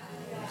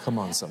 Come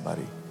on,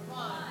 somebody.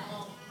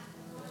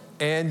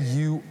 And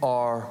you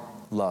are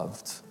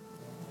loved.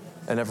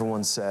 And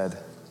everyone said,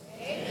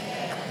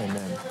 amen.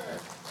 Amen.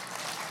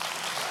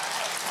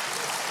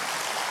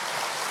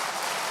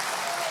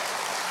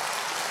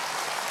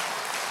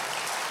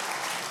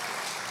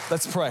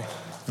 Let's pray.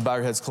 Bow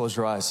your heads, close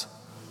your eyes.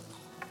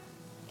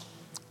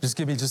 Just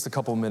give me just a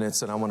couple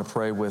minutes, and I want to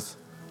pray with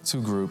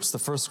two groups. The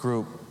first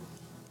group,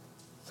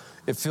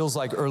 it feels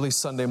like early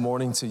Sunday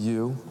morning to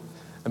you,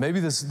 And maybe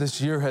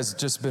this year has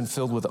just been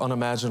filled with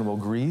unimaginable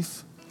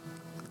grief.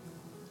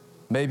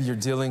 Maybe you're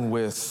dealing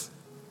with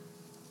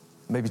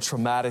maybe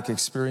traumatic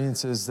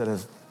experiences that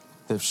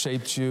have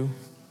shaped you.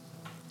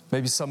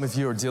 Maybe some of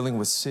you are dealing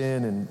with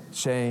sin and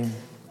shame.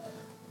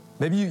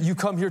 Maybe you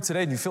come here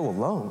today and you feel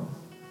alone.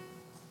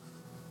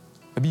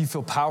 Maybe you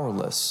feel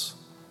powerless.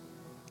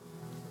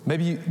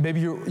 Maybe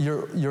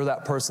you're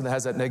that person that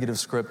has that negative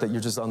script that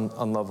you're just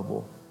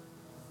unlovable.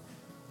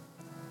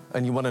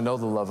 And you want to know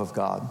the love of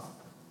God.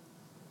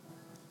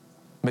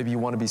 Maybe you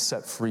want to be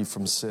set free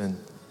from sin.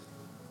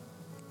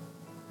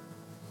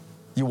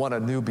 You want a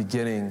new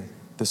beginning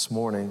this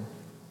morning.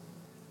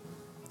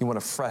 You want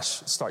a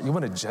fresh start. You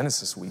want a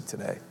Genesis week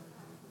today.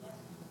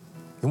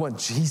 You want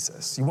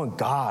Jesus. You want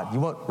God. You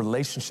want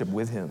relationship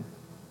with him.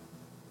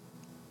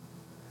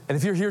 And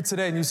if you're here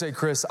today and you say,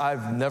 Chris,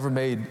 I've never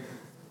made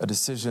a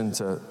decision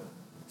to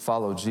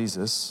follow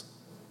Jesus,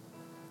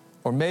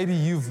 or maybe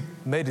you've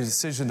made a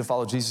decision to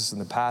follow Jesus in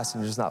the past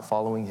and you're just not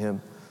following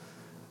him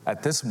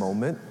at this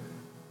moment,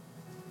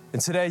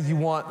 and today you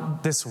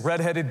want this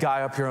redheaded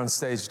guy up here on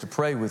stage to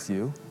pray with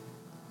you,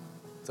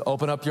 to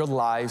open up your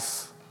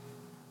life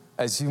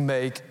as you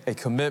make a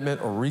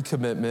commitment or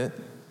recommitment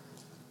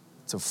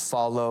to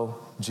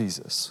follow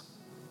Jesus.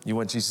 You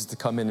want Jesus to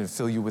come in and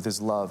fill you with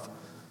his love.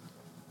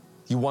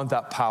 You want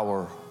that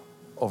power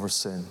over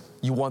sin.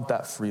 You want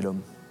that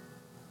freedom.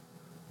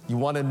 You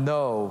want to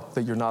know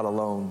that you're not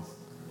alone.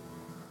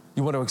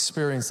 You want to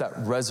experience that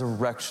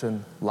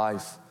resurrection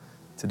life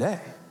today.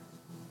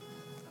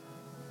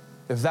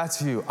 If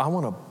that's you, I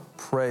want to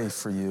pray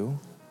for you.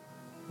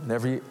 And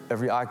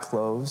every eye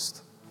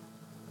closed.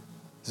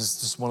 This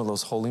is just one of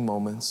those holy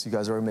moments. You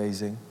guys are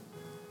amazing.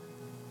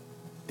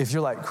 If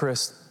you're like,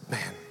 Krist, man,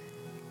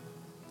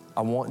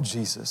 I want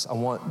Jesus. I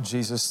want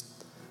Jesus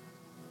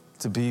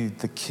to be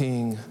the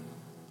king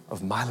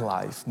of my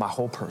life, my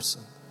whole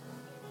person.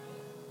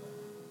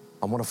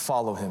 I want to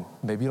follow him.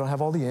 Maybe you don't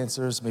have all the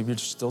answers. Maybe you're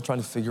still trying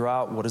to figure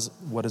out what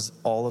is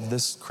all of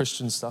this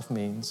Christian stuff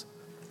means.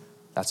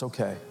 That's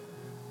okay.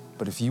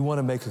 But if you want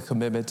to make a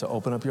commitment to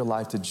open up your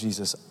life to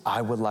Jesus,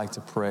 I would like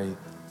to pray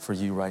for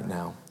you right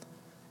now.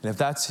 And if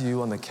that's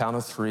you, on the count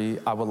of 3,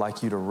 I would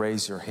like you to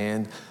raise your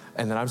hand,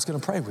 and then I'm just going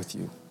to pray with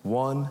you.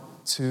 1,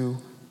 2,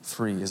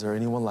 3. Is there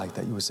anyone like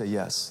that? You would say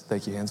yes.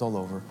 Thank you. Hands all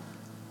over.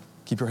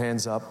 Keep your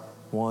hands up.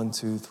 1,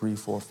 2, 3,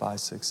 4, 5,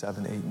 6,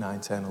 7, 8, 9,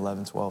 10,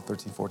 11, 12,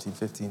 13, 14,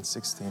 15,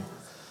 16,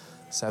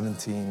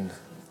 17,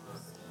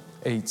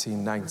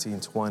 18, 19,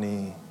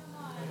 20,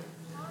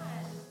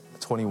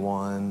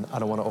 21. I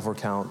don't want to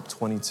overcount.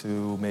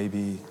 22,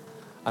 maybe.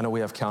 I know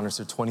we have counters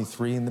here.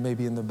 23, and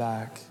maybe in the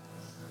back.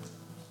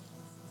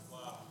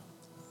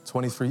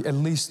 23, at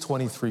least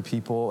 23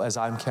 people, as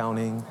I'm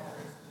counting,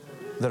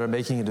 that are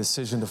making a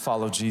decision to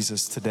follow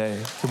Jesus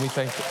today. Can we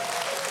thank them?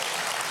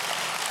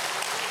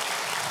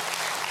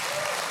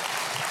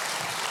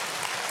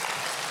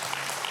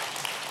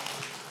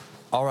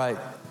 All right,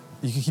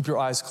 you can keep your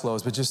eyes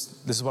closed, but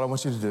just, this is what I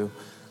want you to do.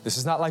 This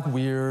is not like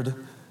weird.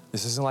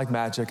 This isn't like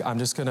magic. I'm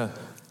just gonna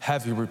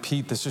have you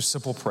repeat this just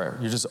simple prayer.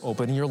 You're just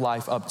opening your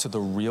life up to the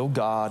real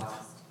God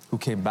who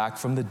came back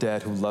from the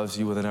dead, who loves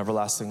you with an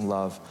everlasting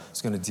love.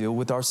 Is gonna deal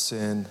with our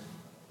sin.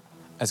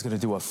 Is gonna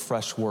do a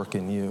fresh work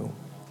in you.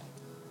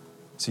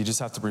 So you just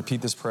have to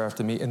repeat this prayer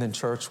after me. And then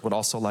church would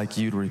also like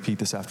you to repeat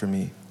this after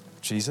me.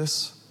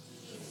 Jesus,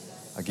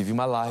 I give you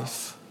my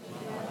life.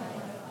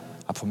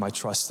 I put my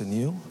trust in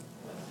you.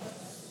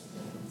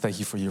 Thank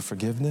you for your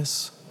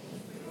forgiveness.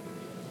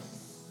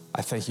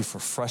 I thank you for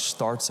fresh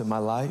starts in my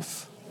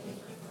life.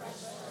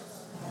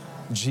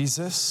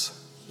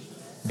 Jesus,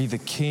 be the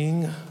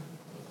king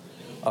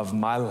of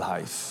my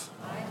life.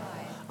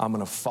 I'm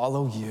gonna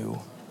follow you.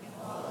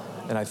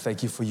 And I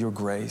thank you for your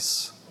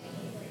grace.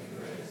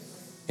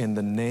 In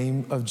the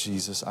name of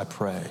Jesus, I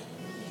pray.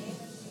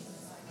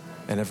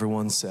 And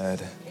everyone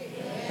said,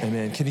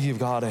 amen. Can you give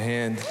God a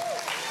hand?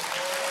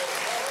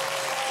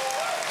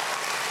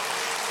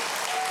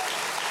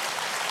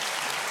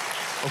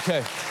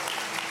 Okay.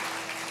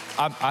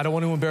 I don't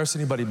want to embarrass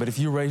anybody, but if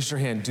you raised your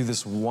hand, do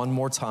this one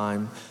more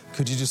time.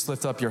 Could you just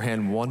lift up your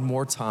hand one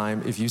more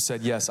time? If you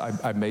said, yes,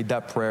 I made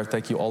that prayer.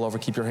 Thank you all over.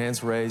 Keep your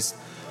hands raised.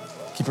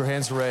 Keep your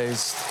hands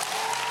raised.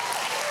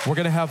 We're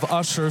going to have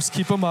ushers.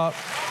 Keep them up.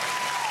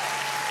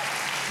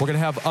 We're going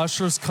to have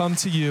ushers come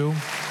to you.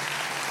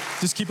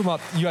 Just keep them up.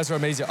 You guys are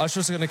amazing.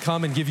 Ushers are going to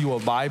come and give you a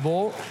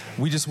Bible.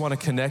 We just want to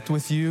connect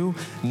with you.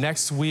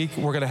 Next week,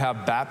 we're going to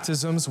have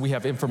baptisms. We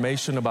have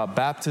information about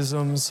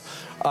baptisms.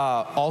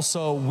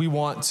 Also, we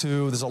want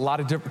to, there's a lot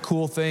of different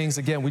cool things.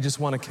 Again, we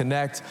just want to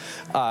connect.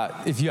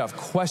 If you have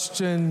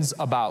questions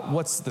about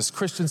what's this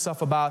Christian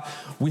stuff about,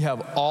 we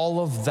have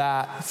all of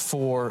that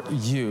for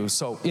you.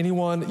 So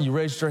anyone, you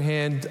raised your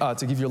hand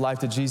to give your life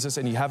to Jesus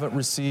and you haven't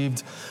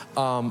received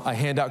a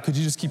handout, could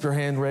you just keep your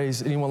hand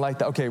raised? Anyone like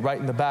that? Okay, right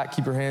in the back,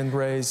 keep your hand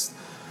raised.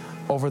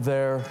 Over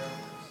there,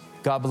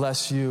 God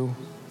bless you.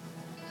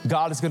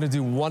 God is going to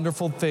do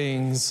wonderful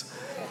things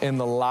in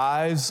the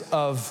lives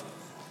of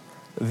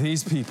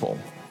these people.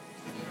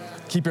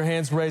 Keep your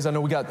hands raised. I know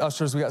we got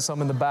ushers, we got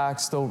some in the back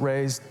still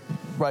raised.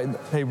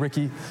 hey,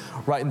 Ricky,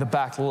 right in the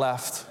back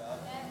left,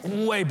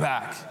 way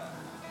back.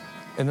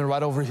 And then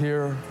right over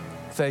here,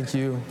 thank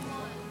you.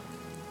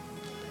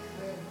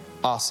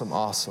 Awesome,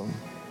 awesome.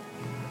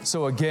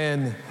 So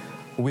again,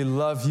 we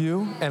love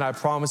you, and I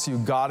promise you,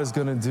 God is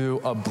gonna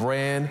do a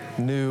brand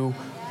new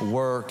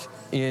work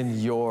in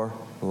your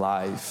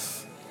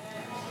life.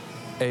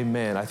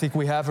 Amen. I think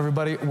we have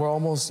everybody. We're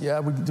almost,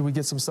 do we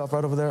get some stuff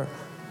right over there?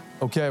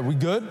 Okay, we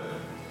good?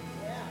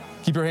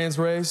 Keep your hands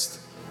raised.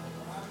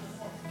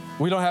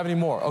 We don't have any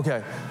more.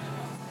 Okay.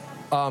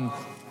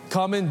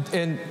 Come in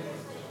and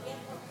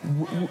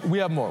we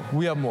have more.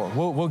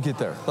 We'll get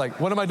there.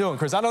 Like, what am I doing,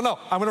 Chris? I don't know.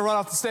 I'm going to run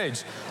off the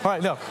stage. All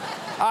right, no.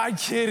 I'm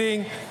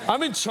kidding.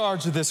 I'm in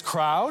charge of this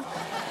crowd.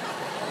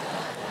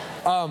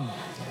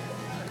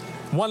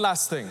 One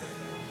last thing.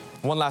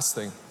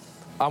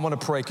 I want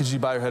to pray. Could you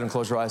bow your head and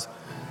close your eyes?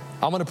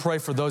 I'm going to pray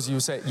for those of you who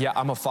say, yeah,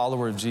 I'm a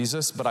follower of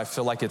Jesus, but I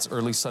feel like it's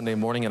early Sunday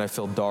morning and I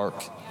feel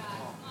dark.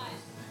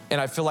 And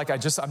I feel like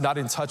I'm not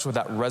in touch with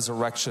that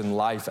resurrection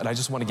life, and I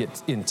just want to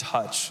get in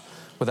touch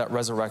with that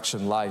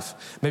resurrection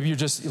life. Maybe you're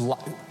just,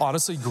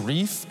 honestly,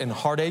 grief and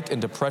heartache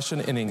and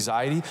depression and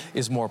anxiety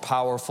is more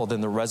powerful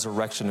than the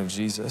resurrection of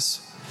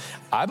Jesus.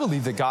 I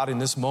believe that God in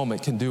this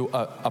moment can do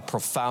a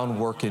profound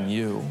work in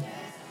you.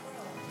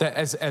 That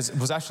as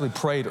was actually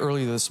prayed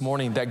earlier this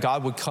morning, that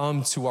God would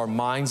come to our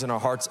minds and our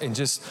hearts and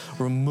just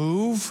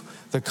remove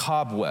the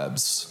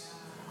cobwebs,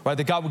 right?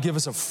 That God would give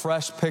us a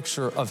fresh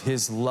picture of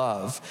his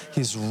love,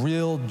 his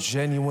real,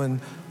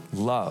 genuine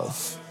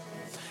love.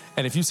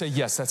 And if you say,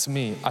 yes, that's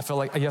me, I feel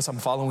like, yes, I'm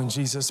following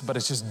Jesus, but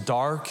it's just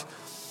dark,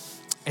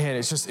 and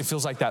it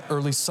feels like that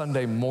early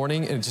Sunday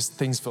morning, and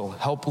things feel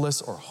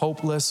helpless or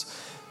hopeless.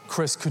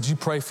 Chris, could you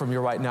pray for me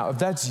right now? If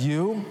that's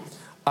you,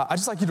 I'd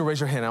just like you to raise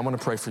your hand. I want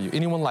to pray for you.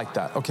 Anyone like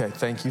that? Okay,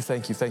 thank you.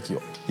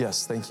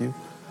 Yes, thank you.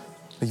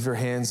 Thank you for your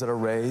hands that are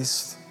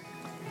raised.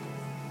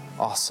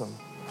 Awesome.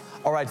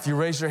 All right, if you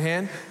raise your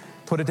hand,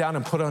 put it down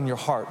and put it on your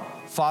heart.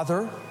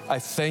 Father, I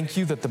thank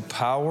you that the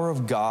power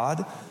of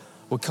God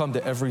will come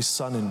to every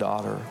son and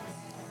daughter.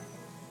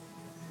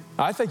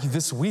 I thank you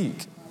this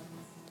week,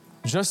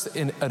 just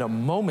in a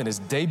moment as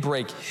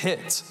daybreak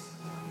hit,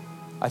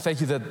 I thank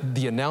you that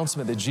the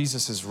announcement that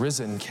Jesus is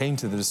risen came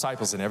to the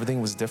disciples and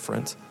everything was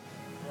different.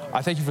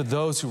 I thank you for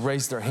those who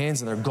raised their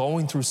hands and they're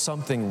going through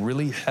something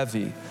really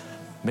heavy.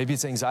 Maybe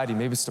it's anxiety,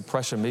 maybe it's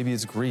depression, maybe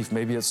it's grief,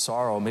 maybe it's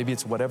sorrow, maybe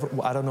it's whatever,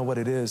 I don't know what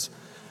it is.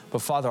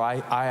 But Father, I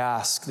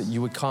ask that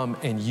you would come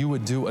and you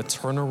would do a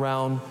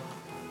turnaround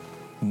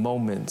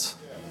moment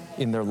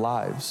in their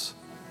lives,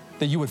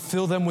 that you would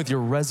fill them with your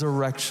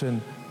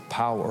resurrection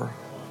power.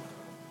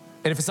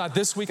 And if it's not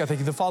this week, I thank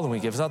you the following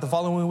week. If it's not the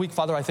following week,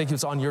 Father, I thank you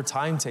it's on your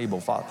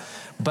timetable, Father.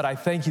 But I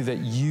thank you that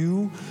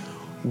you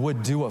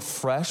would do a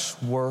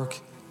fresh work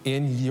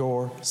in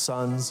your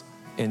sons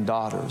and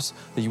daughters,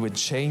 that you would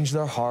change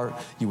their heart,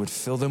 you would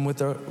fill them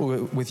with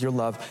your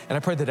love. And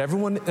I pray that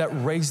everyone that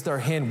raised their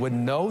hand would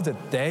know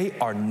that they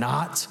are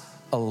not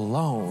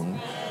alone.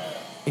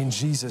 In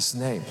Jesus'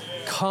 name.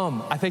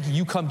 Come. I think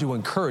you come to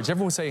encourage.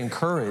 Everyone say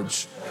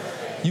encourage.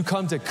 You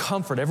come to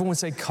comfort. Everyone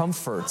say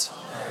comfort.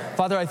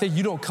 Father, I think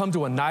you don't come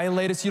to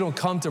annihilate us. You don't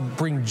come to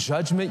bring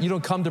judgment. You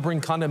don't come to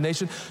bring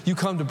condemnation. You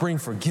come to bring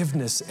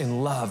forgiveness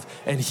and love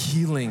and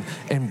healing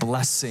and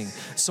blessing.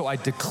 So I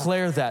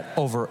declare that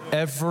over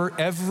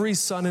every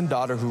son and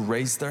daughter who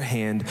raised their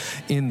hand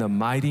in the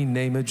mighty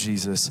name of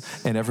Jesus.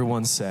 And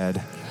everyone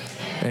said,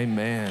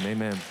 amen,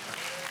 amen.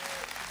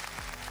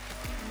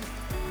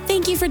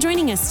 Thank you for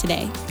joining us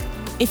today.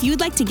 If you would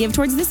like to give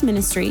towards this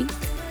ministry,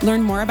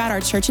 learn more about our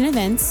church and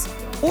events,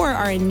 or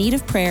are in need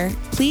of prayer,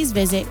 please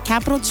visit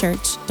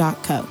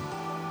capitalchurch.co.